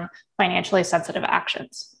perform financially sensitive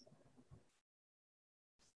actions.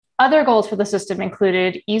 Other goals for the system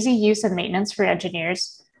included easy use and maintenance for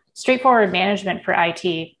engineers, straightforward management for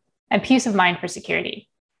IT, and peace of mind for security.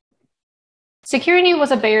 Security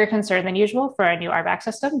was a bigger concern than usual for our new RBAC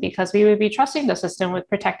system because we would be trusting the system with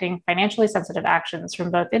protecting financially sensitive actions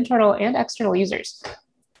from both internal and external users.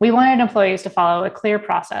 We wanted employees to follow a clear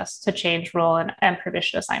process to change role and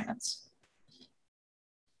permission assignments.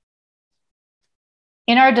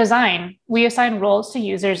 In our design, we assign roles to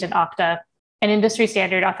users in Okta, an industry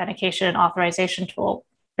standard authentication and authorization tool,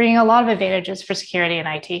 bringing a lot of advantages for security and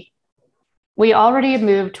IT. We already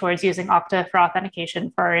moved towards using Okta for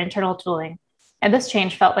authentication for our internal tooling, and this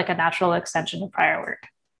change felt like a natural extension of prior work.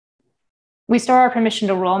 We store our permission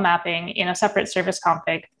to role mapping in a separate service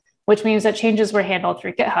config, which means that changes were handled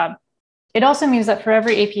through GitHub. It also means that for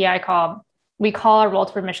every API call, we call our role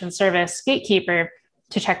to permission service gatekeeper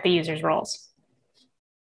to check the user's roles.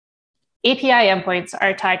 API endpoints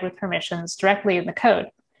are tied with permissions directly in the code,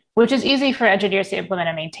 which is easy for engineers to implement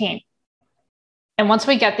and maintain. And once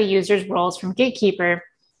we get the user's roles from gatekeeper,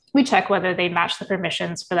 we check whether they match the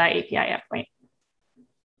permissions for that API endpoint.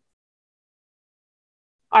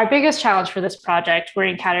 Our biggest challenge for this project were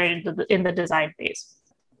encountered in the design phase.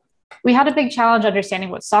 We had a big challenge understanding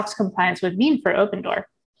what SOX compliance would mean for Opendoor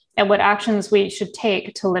and what actions we should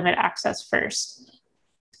take to limit access first.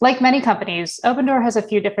 Like many companies, Opendoor has a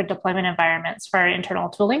few different deployment environments for our internal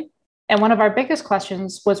tooling. And one of our biggest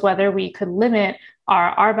questions was whether we could limit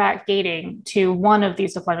our RBAC gating to one of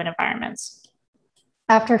these deployment environments.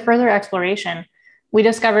 After further exploration, we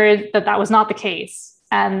discovered that that was not the case,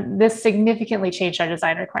 and this significantly changed our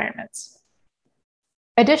design requirements.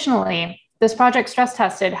 Additionally, this project stress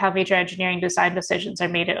tested how major engineering design decisions are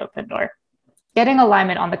made at Opendoor. Getting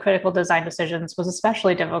alignment on the critical design decisions was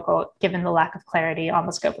especially difficult given the lack of clarity on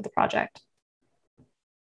the scope of the project.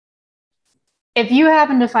 If you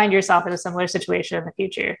happen to find yourself in a similar situation in the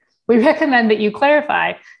future, we recommend that you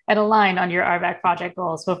clarify and align on your RBAC project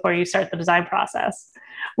goals before you start the design process.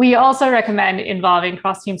 We also recommend involving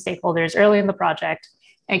cross-team stakeholders early in the project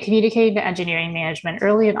and communicating to engineering management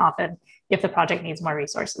early and often if the project needs more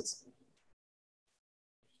resources.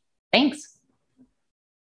 Thanks.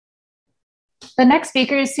 The next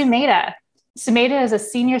speaker is Sumedha. Sumedha is a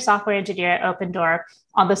senior software engineer at Opendoor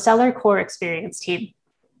on the Seller Core Experience team.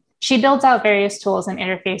 She builds out various tools and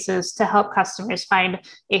interfaces to help customers find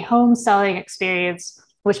a home selling experience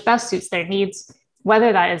which best suits their needs,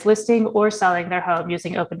 whether that is listing or selling their home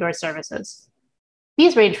using Opendoor services.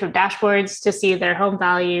 These range from dashboards to see their home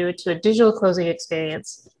value to a digital closing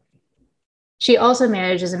experience. She also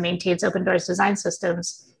manages and maintains Opendoor's design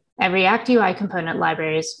systems and React UI component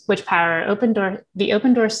libraries, which power the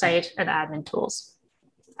Opendoor site and admin tools.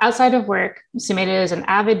 Outside of work, Sumedha is an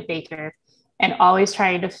avid baker and always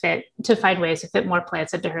trying to find ways to fit more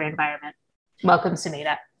plants into her environment. Welcome,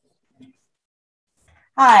 Sumedha.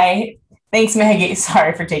 Hi, thanks, Maggie.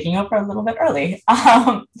 Sorry for taking over a little bit early.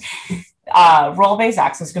 Role-based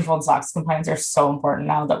access control and SOX compliance are so important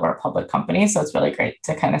now that we're a public company. So it's really great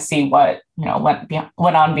to kind of see what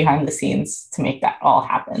went on behind the scenes to make that all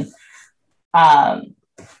happen. Hi,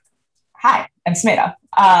 I'm Sumedha.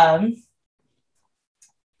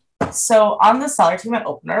 So on the seller team at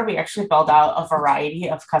Opendoor, we actually build out a variety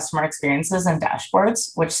of customer experiences and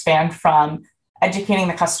dashboards, which span from educating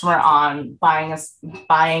the customer on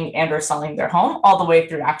buying and or selling their home, all the way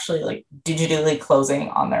through actually like digitally closing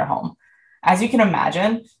on their home. As you can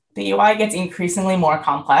imagine, the UI gets increasingly more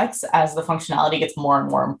complex as the functionality gets more and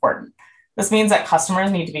more important. This means that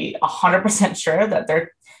customers need to be 100% sure that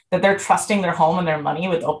they're trusting their home and their money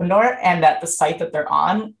with Opendoor, and that the site that they're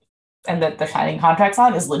on and that they're signing contracts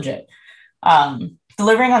on is legit.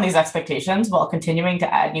 Delivering on these expectations while continuing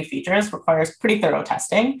to add new features requires pretty thorough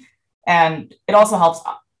testing. And it also helps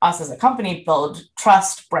us as a company build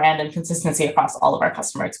trust, brand, and consistency across all of our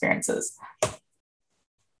customer experiences.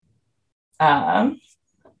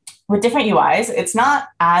 with different UIs, it's not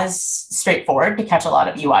as straightforward to catch a lot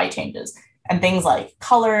of UI changes. And things like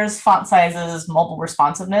colors, font sizes, mobile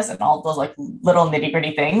responsiveness, and all of those like little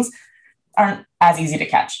nitty-gritty things aren't as easy to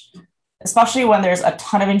catch. Especially when there's a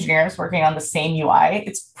ton of engineers working on the same UI,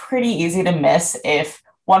 it's pretty easy to miss if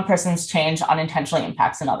one person's change unintentionally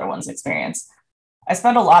impacts another one's experience. I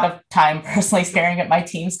spend a lot of time personally staring at my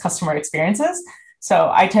team's customer experiences,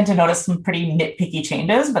 so I tend to notice some pretty nitpicky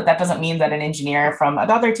changes, but that doesn't mean that an engineer from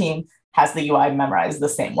another team has the UI memorized the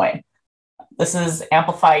same way. This is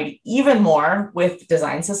amplified even more with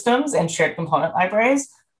design systems and shared component libraries,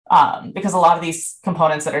 because a lot of these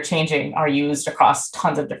components that are changing are used across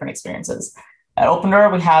tons of different experiences. At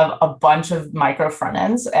Opendoor, we have a bunch of micro front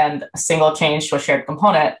ends, and a single change to a shared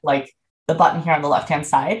component, like the button here on the left-hand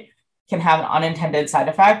side, can have an unintended side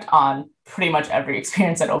effect on pretty much every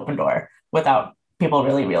experience at Opendoor without people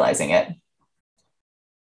really realizing it.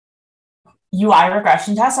 UI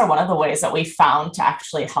regression tests are one of the ways that we found to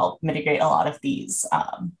actually help mitigate a lot of these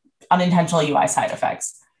unintentional UI side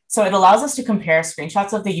effects. So it allows us to compare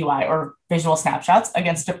screenshots of the UI or visual snapshots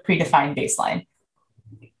against a predefined baseline.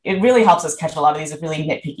 It really helps us catch a lot of these really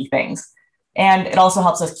nitpicky things. And it also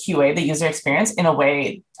helps us QA the user experience in a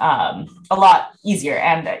way a lot easier,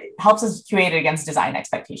 and it helps us QA it against design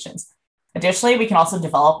expectations. Additionally, we can also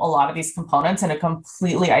develop a lot of these components in a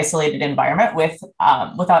completely isolated environment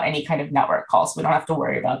without any kind of network calls. We don't have to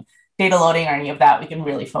worry about data loading or any of that. We can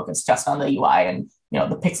really focus just on the UI and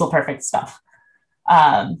the pixel perfect stuff.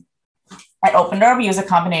 At Opendoor, we use a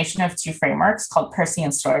combination of two frameworks called Percy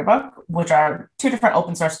and Storybook, which are two different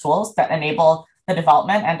open source tools that enable the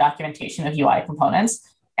development and documentation of UI components,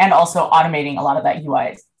 and also automating a lot of that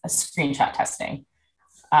UI screenshot testing.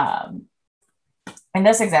 In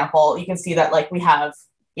this example, you can see that we have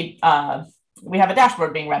a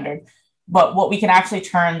dashboard being rendered, but what we can actually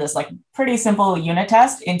turn this pretty simple unit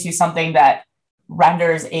test into something that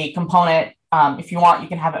renders a component. If you want, you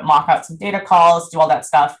can have it mock out some data calls, do all that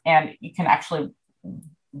stuff, and you can actually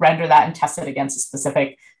render that and test it against a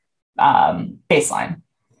specific baseline.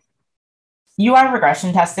 UI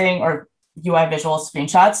regression testing or UI visual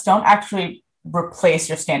screenshots don't actually replace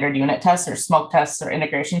your standard unit tests or smoke tests or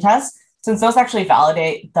integration tests, since those actually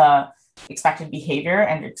validate the expected behavior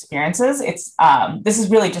and experiences. This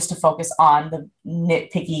is really just to focus on the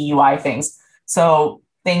nitpicky UI things. So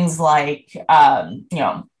things like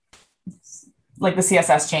the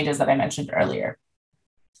CSS changes that I mentioned earlier.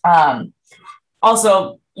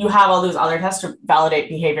 Also, you have all those other tests to validate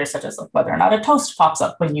behavior, such as whether or not a toast pops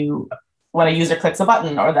up when a user clicks a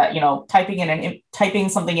button, or that typing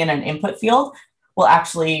something in an input field will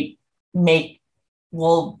actually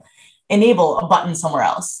enable a button somewhere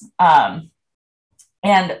else. And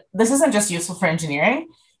this isn't just useful for engineering.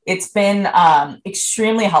 It's been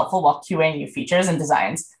extremely helpful while QAing new features and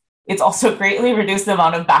designs. It's also greatly reduced the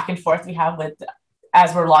amount of back and forth we have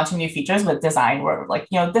as we're launching new features with design, where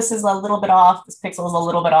this is a little bit off, this pixel is a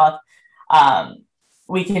little bit off.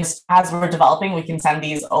 We can just, as we're developing, we can send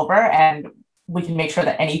these over and we can make sure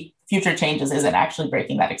that any future changes isn't actually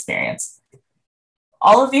breaking that experience.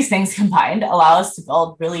 All of these things combined allow us to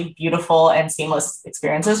build really beautiful and seamless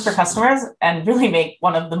experiences for customers and really make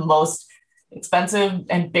one of the most expensive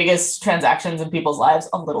and biggest transactions in people's lives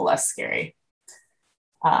a little less scary.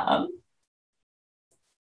 Now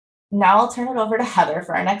I'll turn it over to Heather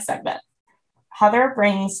for our next segment. Heather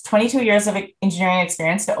brings 22 years of engineering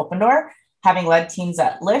experience to Opendoor, having led teams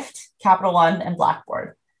at Lyft, Capital One, and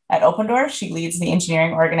Blackboard. At Opendoor, she leads the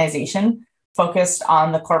engineering organization focused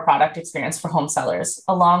on the core product experience for home sellers,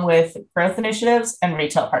 along with growth initiatives and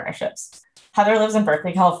retail partnerships. Heather lives in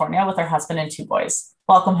Berkeley, California with her husband and 2 boys.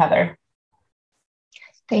 Welcome, Heather.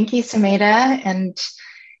 Thank you, Sumedha. And,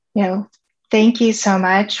 thank you so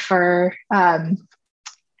much for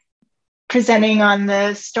presenting on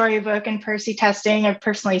the Storybook and Percy testing. I've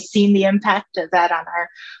personally seen the impact of that on our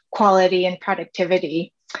quality and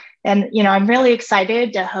productivity. And, I'm really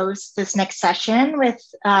excited to host this next session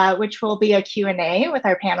which will be a Q&A with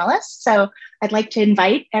our panelists. So I'd like to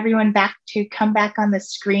invite everyone back to come back on the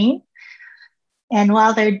screen. And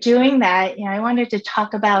while they're doing that, I wanted to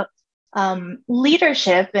talk about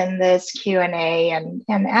leadership in this Q&A. And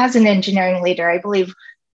as an engineering leader, I believe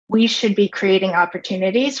we should be creating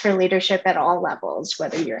opportunities for leadership at all levels,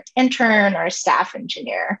 whether you're an intern or a staff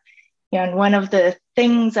engineer. And one of the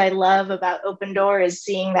things I love about Opendoor is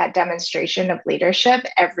seeing that demonstration of leadership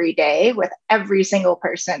every day with every single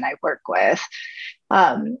person I work with.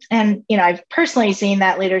 And I've personally seen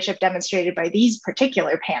that leadership demonstrated by these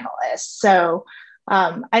particular panelists. So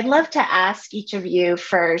I'd love to ask each of you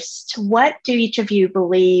first, what do each of you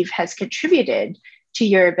believe has contributed to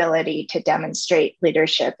your ability to demonstrate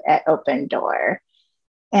leadership at Opendoor.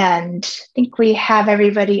 And I think we have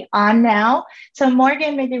everybody on now. So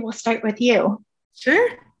Morgan, maybe we'll start with you. Sure.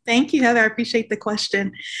 Thank you, Heather. I appreciate the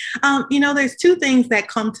question. There's two things that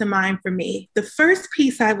come to mind for me. The first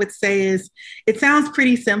piece I would say is, it sounds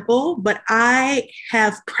pretty simple, but I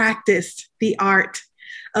have practiced the art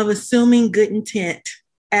of assuming good intent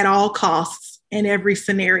at all costs in every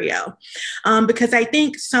scenario. Because I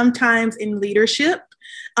think sometimes in leadership,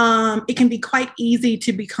 it can be quite easy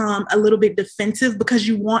to become a little bit defensive because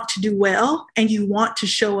you want to do well and you want to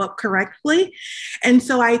show up correctly. And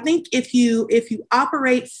so I think if you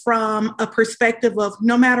operate from a perspective of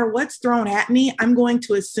no matter what's thrown at me, I'm going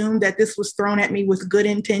to assume that this was thrown at me with good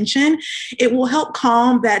intention, it will help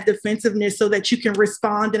calm that defensiveness so that you can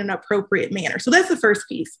respond in an appropriate manner. So that's the first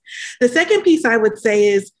piece. The second piece I would say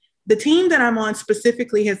is, the team that I'm on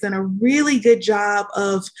specifically has done a really good job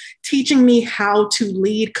of teaching me how to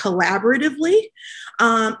lead collaboratively.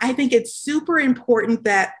 I think it's super important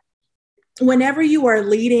that whenever you are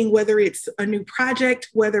leading, whether it's a new project,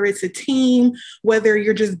 whether it's a team, whether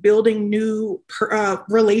you're just building new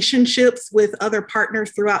relationships with other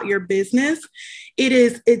partners throughout your business,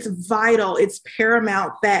 it's vital, it's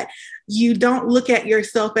paramount that you don't look at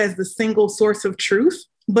yourself as the single source of truth,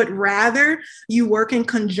 but rather you work in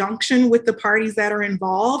conjunction with the parties that are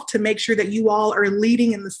involved to make sure that you all are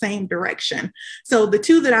leading in the same direction. So the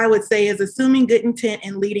two that I would say is assuming good intent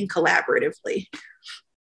and leading collaboratively.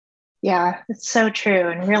 Yeah, it's so true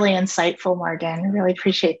and really insightful, Morgan. I really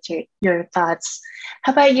appreciate your thoughts.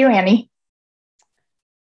 How about you, Annie?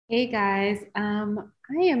 Hey guys, I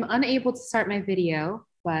am unable to start my video,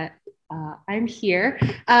 but I'm here.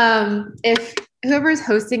 If whoever's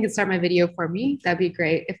hosting can start my video for me, that'd be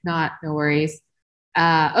great. If not, no worries.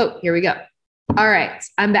 Oh, here we go. All right,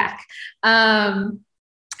 I'm back.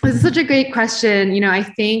 This is such a great question. I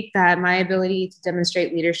think that my ability to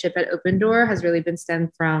demonstrate leadership at Opendoor has really been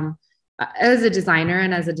stemmed from, as a designer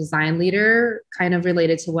and as a design leader, kind of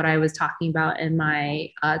related to what I was talking about in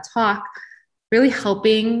my talk, really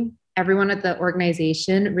helping everyone at the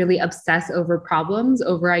organization really obsess over problems,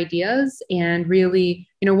 over ideas, and really,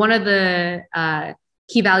 one of the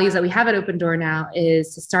key values that we have at Opendoor now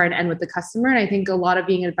is to start and end with the customer. And I think a lot of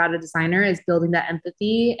being about a designer is building that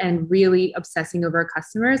empathy and really obsessing over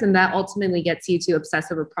customers. And that ultimately gets you to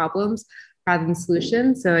obsess over problems rather than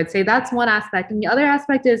solutions. So I'd say that's one aspect. And the other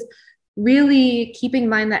aspect is really keeping in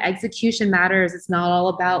mind that execution matters. It's not all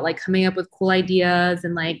about like coming up with cool ideas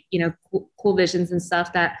and cool visions and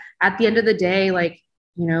stuff. That at the end of the day,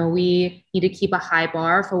 we need to keep a high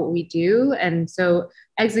bar for what we do. And so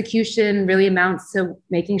execution really amounts to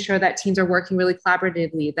making sure that teams are working really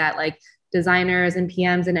collaboratively, that designers and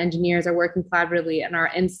PMs and engineers are working collaboratively and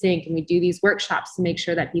are in sync. And we do these workshops to make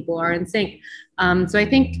sure that people are in sync. So I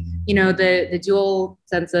think, the dual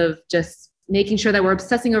sense of just making sure that we're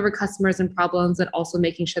obsessing over customers and problems and also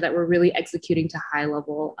making sure that we're really executing to high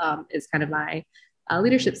level is kind of my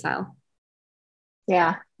leadership style.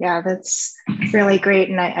 Yeah, that's really great.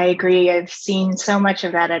 And I agree. I've seen so much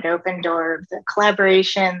of that at Opendoor, the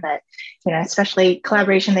collaboration that, especially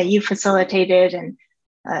collaboration that you facilitated. And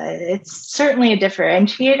it's certainly a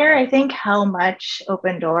differentiator, I think, how much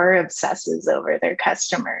Opendoor obsesses over their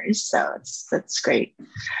customers. So that's great.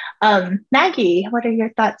 Maggie, what are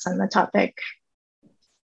your thoughts on the topic?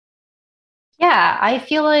 Yeah, I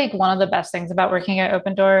feel like one of the best things about working at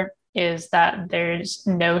Opendoor is that there's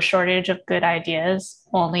no shortage of good ideas,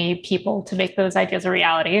 only people to make those ideas a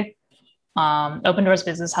reality. Opendoor's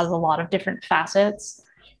business has a lot of different facets,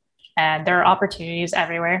 and there are opportunities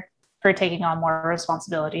everywhere for taking on more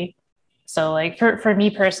responsibility. So for me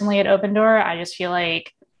personally at Opendoor, I just feel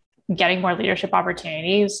like getting more leadership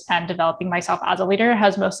opportunities and developing myself as a leader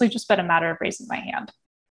has mostly just been a matter of raising my hand.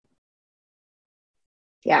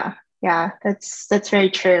 Yeah, that's very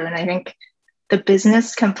true. And I think the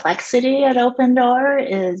business complexity at Opendoor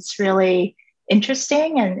is really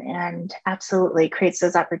interesting and absolutely creates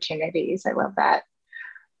those opportunities. I love that.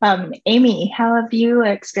 Amy, how have you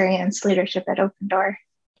experienced leadership at Opendoor?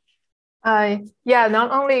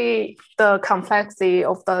 Not only the complexity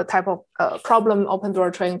of the type of problem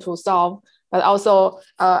Opendoor trying to solve, but also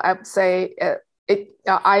I would say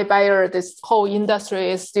iBuyer, this whole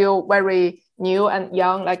industry is still very new and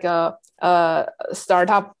young, like a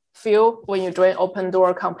startup feel when you join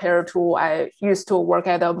Opendoor compared to I used to work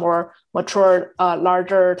at a more mature,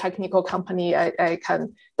 larger technical company. I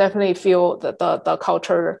can definitely feel the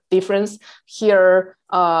culture difference here.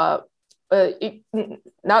 Not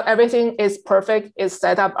everything is perfect. It's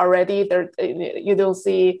set up already. You don't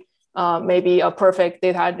see maybe a perfect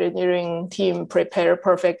data engineering team prepare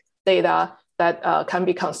perfect data that can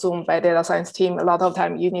be consumed by data science team. A lot of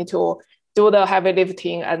time you need to do the heavy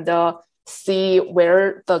lifting and see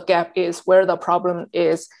where the gap is, where the problem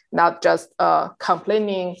is, not just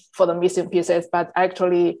complaining for the missing pieces, but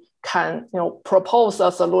actually can propose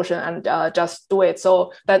a solution and just do it.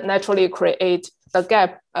 So that naturally create the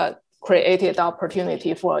gap, created the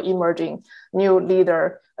opportunity for emerging new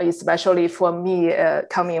leader, especially for me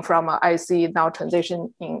coming from IC now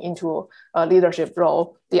transitioning into a leadership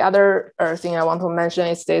role. The other thing I want to mention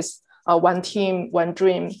is this one team, one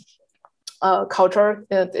dream culture.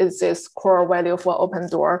 Is this core value for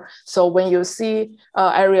Opendoor. So when you see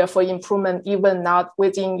area for improvement, even not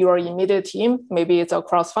within your immediate team, maybe it's a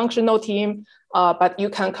cross-functional team, but you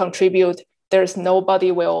can contribute. There's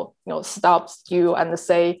nobody will stop you and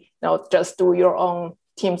say, just do your own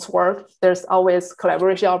team's work. There's always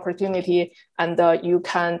collaboration opportunity, and you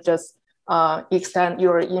can just extend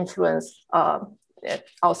your influence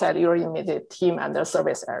outside your immediate team and the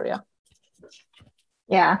service area.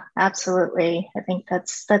 Yeah, absolutely. I think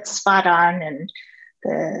that's spot on, and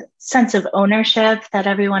the sense of ownership that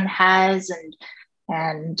everyone has,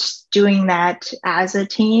 and doing that as a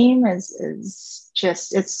team is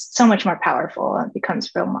just, it's so much more powerful and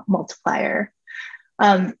becomes a real multiplier.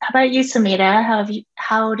 How about you, Sumedha?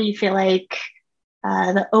 How do you feel like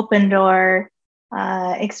the Opendoor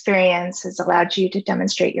experience has allowed you to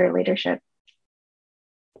demonstrate your leadership?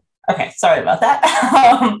 Okay, sorry about that.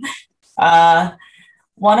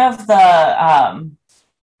 One of the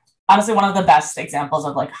honestly, one of the best examples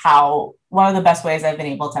of one of the best ways I've been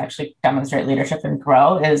able to actually demonstrate leadership and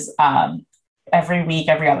grow is every week,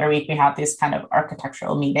 every other week, we have these kind of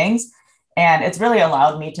architectural meetings. And it's really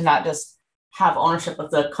allowed me to not just have ownership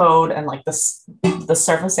of the code and the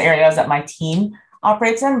surface areas that my team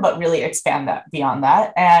operates in, but really expand that beyond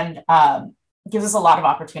that. And gives us a lot of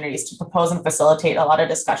opportunities to propose and facilitate a lot of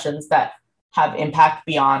discussions that have impact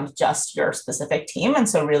beyond just your specific team. And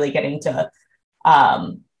so really getting to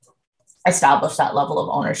establish that level of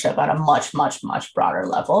ownership at a much, much, much broader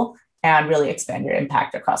level and really expand your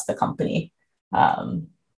impact across the company.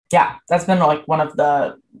 Yeah, that's been one of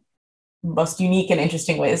the most unique and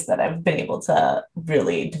interesting ways that I've been able to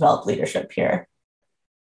really develop leadership here.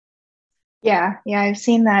 Yeah, I've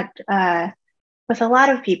seen that with a lot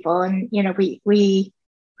of people, and we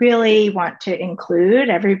really want to include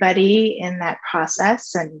everybody in that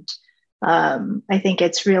process, and I think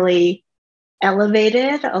it's really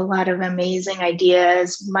elevated a lot of amazing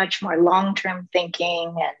ideas, much more long-term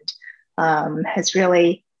thinking, and has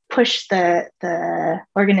really pushed the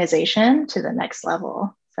organization to the next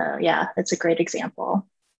level. So yeah, that's a great example.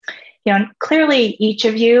 And clearly each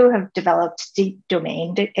of you have developed deep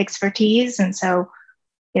domain expertise. And so,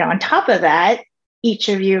 on top of that, each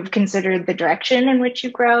of you have considered the direction in which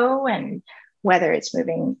you grow, and whether it's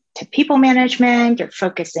moving to people management or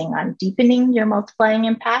focusing on deepening your multiplying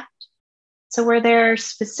impact. So were there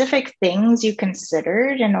specific things you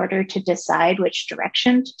considered in order to decide which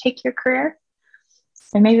direction to take your career?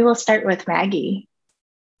 And maybe we'll start with Maggie.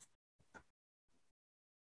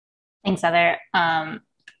 Thanks, Heather.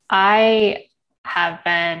 I have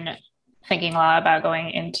been thinking a lot about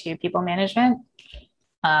going into people management.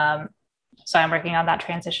 So I'm working on that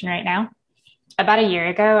transition right now. About a year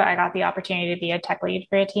ago, I got the opportunity to be a tech lead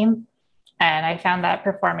for a team. And I found that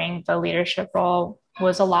performing the leadership role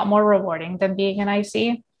was a lot more rewarding than being an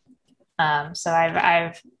IC. So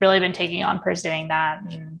I've really been taking on pursuing that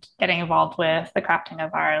and getting involved with the crafting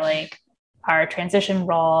of our transition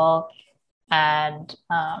role and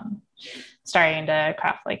starting to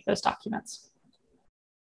craft those documents.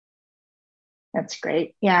 That's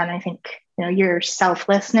great. Yeah, and I think your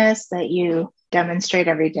selflessness that you demonstrate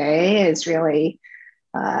every day is really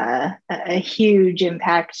a huge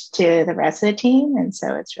impact to the rest of the team. And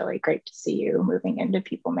so it's really great to see you moving into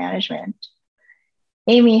people management.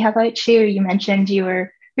 Amy, how about you? You mentioned you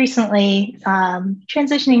were recently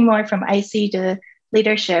transitioning more from IC to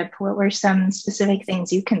leadership. What were some specific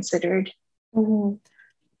things you considered? Mm-hmm.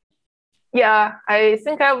 Yeah, I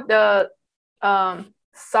think I would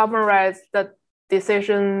summarize the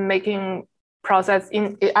decision-making process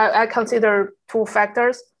I consider two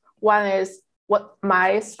factors. One is what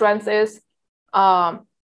my strength is,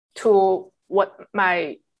 to what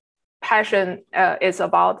my passion is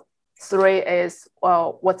about. Three is,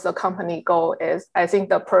 what the company goal is. I think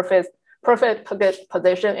the perfect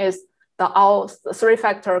position is all three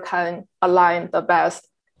factors can align the best.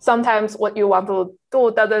 Sometimes what you want to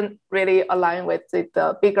do doesn't really align with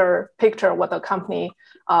the bigger picture, what the company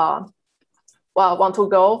want to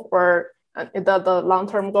go, or the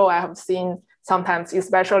long-term goal. I have seen sometimes,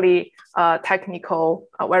 especially technical,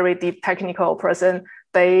 a very deep technical person,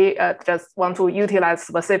 they just want to utilize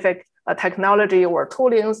specific technology or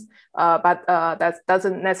toolings, but that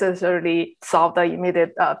doesn't necessarily solve the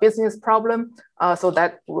immediate business problem. So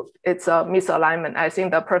that it's a misalignment. I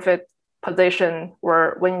think the perfect position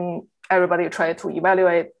where when everybody try to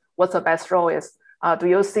evaluate what's the best role is, do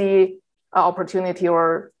you see an opportunity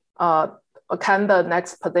or can the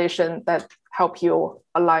next position that help you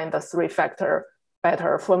align the three factor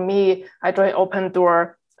better? For me, I joined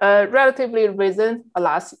Opendoor relatively recent,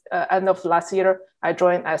 end of last year. I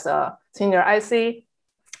joined as a senior IC.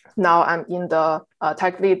 Now I'm in the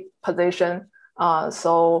tech lead position.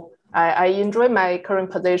 So I enjoy my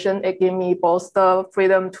current position. It gave me both the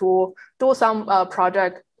freedom to do some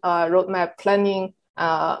project roadmap planning,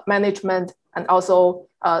 management, and also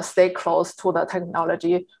stay close to the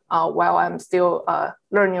technology while I'm still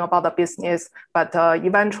learning about the business. But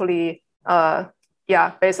eventually,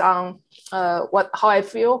 based on how I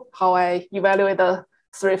feel, how I evaluate the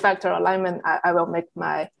three-factor alignment, I will make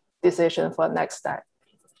my decision for the next step.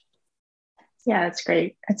 Yeah, that's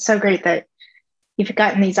great. It's so great that you've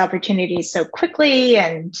gotten these opportunities so quickly,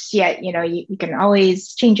 and yet, you can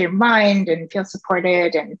always change your mind and feel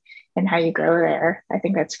supported and how you grow there. I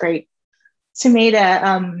think that's great. Sumedha,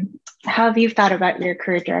 how have you thought about your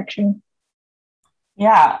career direction?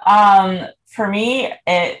 Yeah, for me,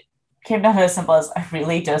 it came down to as simple as I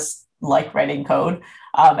really just like writing code.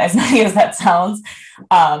 As nutty as that sounds,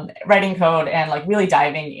 writing code and like really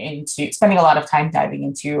spending a lot of time diving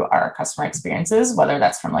into our customer experiences, whether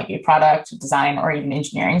that's from like a product, design, or even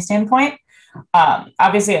engineering standpoint.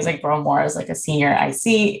 Obviously, as I grow more as like a senior IC,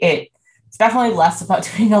 it's definitely less about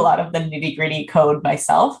doing a lot of the nitty gritty code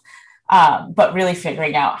myself, but really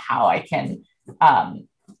figuring out how I can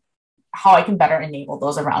better enable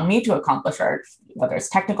those around me to accomplish whether it's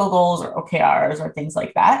technical goals or OKRs or things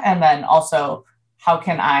like that. And then also, how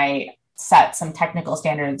can I set some technical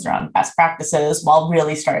standards around best practices while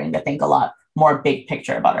really starting to think a lot more big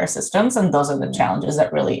picture about our systems? And those are the challenges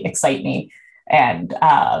that really excite me and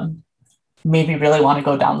maybe really want to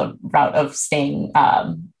go down the route of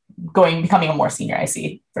becoming a more senior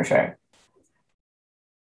IC for sure.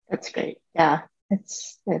 That's great. Yeah,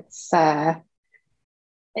 it's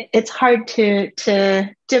hard to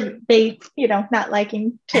debate, not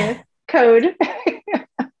liking to code.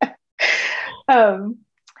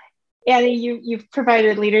 Annie, you've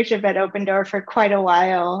provided leadership at Opendoor for quite a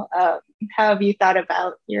while. How have you thought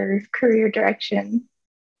about your career direction?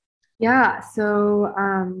 Yeah, so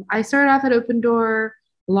I started off at Opendoor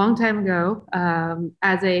a long time ago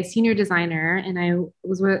as a senior designer, and I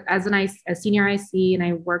was a senior IC, and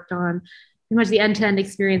I worked on pretty much the end-to-end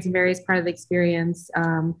experience and various parts of the experience.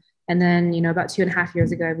 And then, about 2.5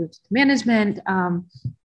 years ago, I moved to management.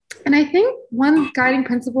 And I think one guiding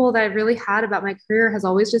principle that I really had about my career has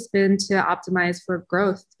always just been to optimize for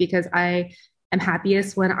growth, because I am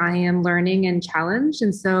happiest when I am learning and challenged.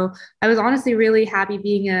 And so I was honestly really happy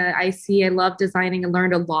being an IC. I love designing and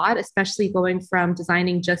learned a lot, especially going from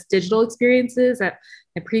designing just digital experiences at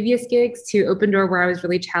my previous gigs to Opendoor, where I was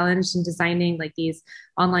really challenged in designing like these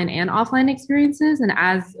online and offline experiences. And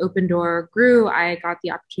as Opendoor grew, I got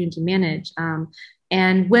the opportunity to manage.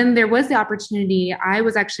 And when there was the opportunity, I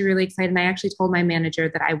was actually really excited. And I actually told my manager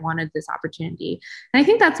that I wanted this opportunity. And I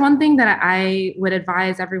think that's one thing that I would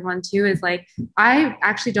advise everyone to is like, I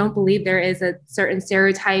actually don't believe there is a certain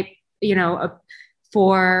stereotype,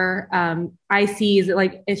 for ICs,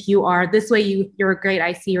 like if you are this way, you're a great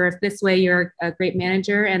IC, or if this way, you're a great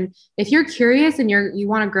manager. And if you're curious and you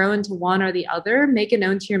want to grow into one or the other, make it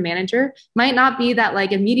known to your manager. Might not be that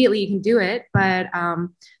like immediately you can do it, but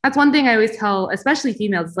that's one thing I always tell, especially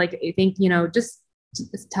females, like I think, just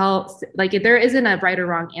tell, like if there isn't a right or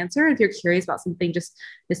wrong answer. If you're curious about something, just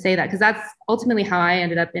say that, because that's ultimately how I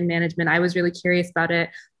ended up in management. I was really curious about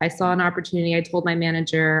it. I saw an opportunity. I told my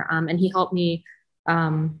manager, and he helped me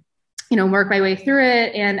work my way through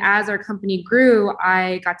it. And as our company grew,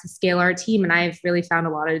 I got to scale our team, and I've really found a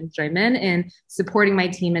lot of enjoyment in supporting my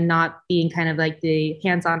team and not being kind of like the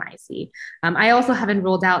hands-on IC. I also haven't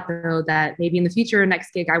ruled out though that maybe in the future,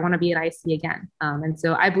 next gig, I want to be an IC again. And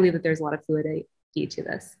so I believe that there's a lot of fluidity to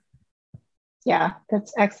this. Yeah,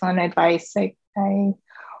 that's excellent advice. I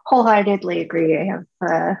wholeheartedly agree. I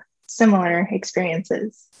have similar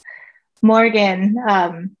experiences.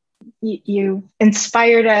 Morgan, you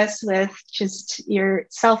inspired us with just your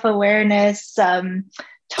self-awareness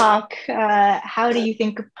talk. How do you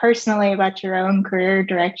think personally about your own career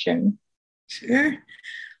direction? Sure.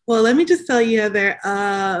 Well, let me just tell you, Heather,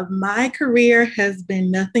 my career has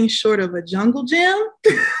been nothing short of a jungle gym.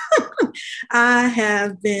 I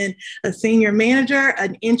have been a senior manager,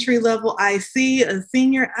 an entry-level IC, a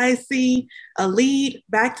senior IC, a lead,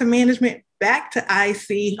 back to management, back to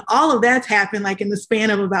IC. All of that's happened like in the span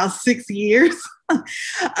of about 6 years.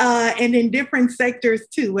 And in different sectors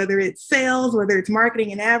too, whether it's sales, whether it's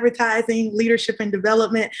marketing and advertising, leadership and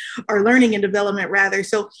development, or learning and development rather.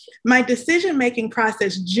 So my decision-making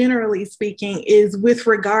process, generally speaking, is with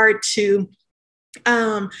regard to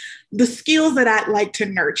the skills that I'd like to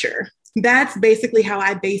nurture. That's basically how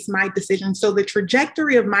I base my decisions. So the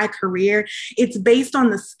trajectory of my career, it's based on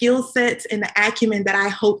the skill sets and the acumen that I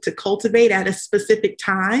hope to cultivate at a specific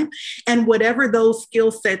time. And whatever those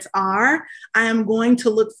skill sets are, I am going to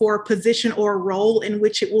look for a position or a role in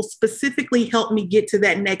which it will specifically help me get to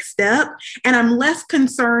that next step. And I'm less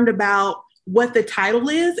concerned about what the title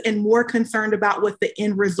is and more concerned about what the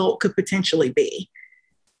end result could potentially be.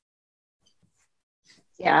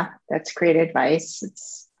 Yeah, that's great advice.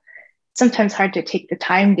 It's sometimes hard to take the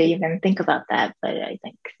time to even think about that, but I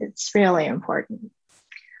think it's really important.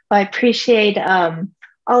 Well, I appreciate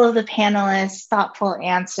all of the panelists' thoughtful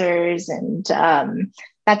answers, and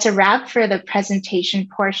that's a wrap for the presentation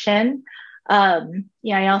portion.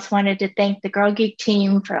 I also wanted to thank the Girl Geek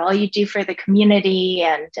team for all you do for the community,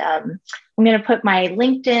 and I'm going to put my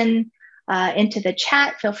LinkedIn into the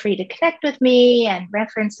chat. Feel free to connect with me and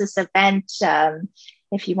reference this event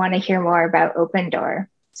if you want to hear more about Opendoor.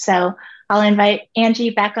 So I'll invite Angie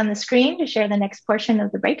back on the screen to share the next portion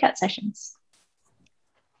of the breakout sessions.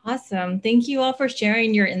 Awesome. Thank you all for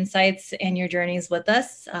sharing your insights and your journeys with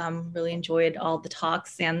us. Really enjoyed all the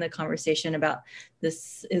talks and the conversation about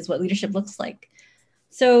this is what leadership looks like.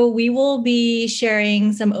 So we will be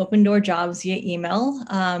sharing some Opendoor jobs via email.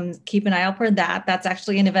 Keep an eye out for that. That's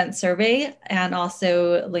actually an event survey and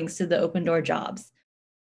also links to the Opendoor jobs.